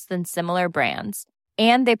 80% less than similar brands.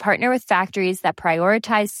 And they partner with factories that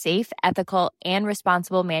prioritize safe, ethical, and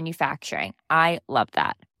responsible manufacturing. I love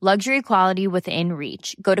that. Luxury quality within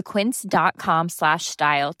reach. Go to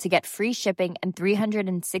quince.com/style to get free shipping and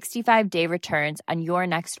 365-day returns on your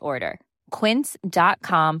next order.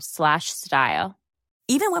 Quince.com/style.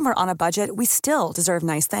 Even when we're on a budget, we still deserve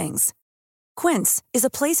nice things. Quince is a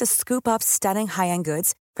place to scoop up stunning high-end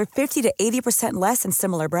goods for 50 to 80% less than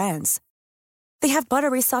similar brands. They have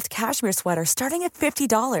buttery soft cashmere sweaters starting at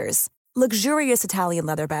 $50, luxurious Italian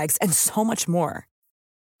leather bags, and so much more.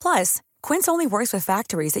 Plus, Quince only works with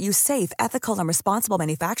factories that use safe, ethical, and responsible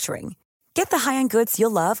manufacturing. Get the high-end goods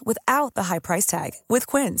you'll love without the high price tag with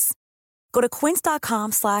Quince. Go to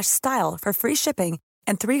quince.com/style for free shipping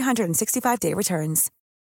and 365-day returns.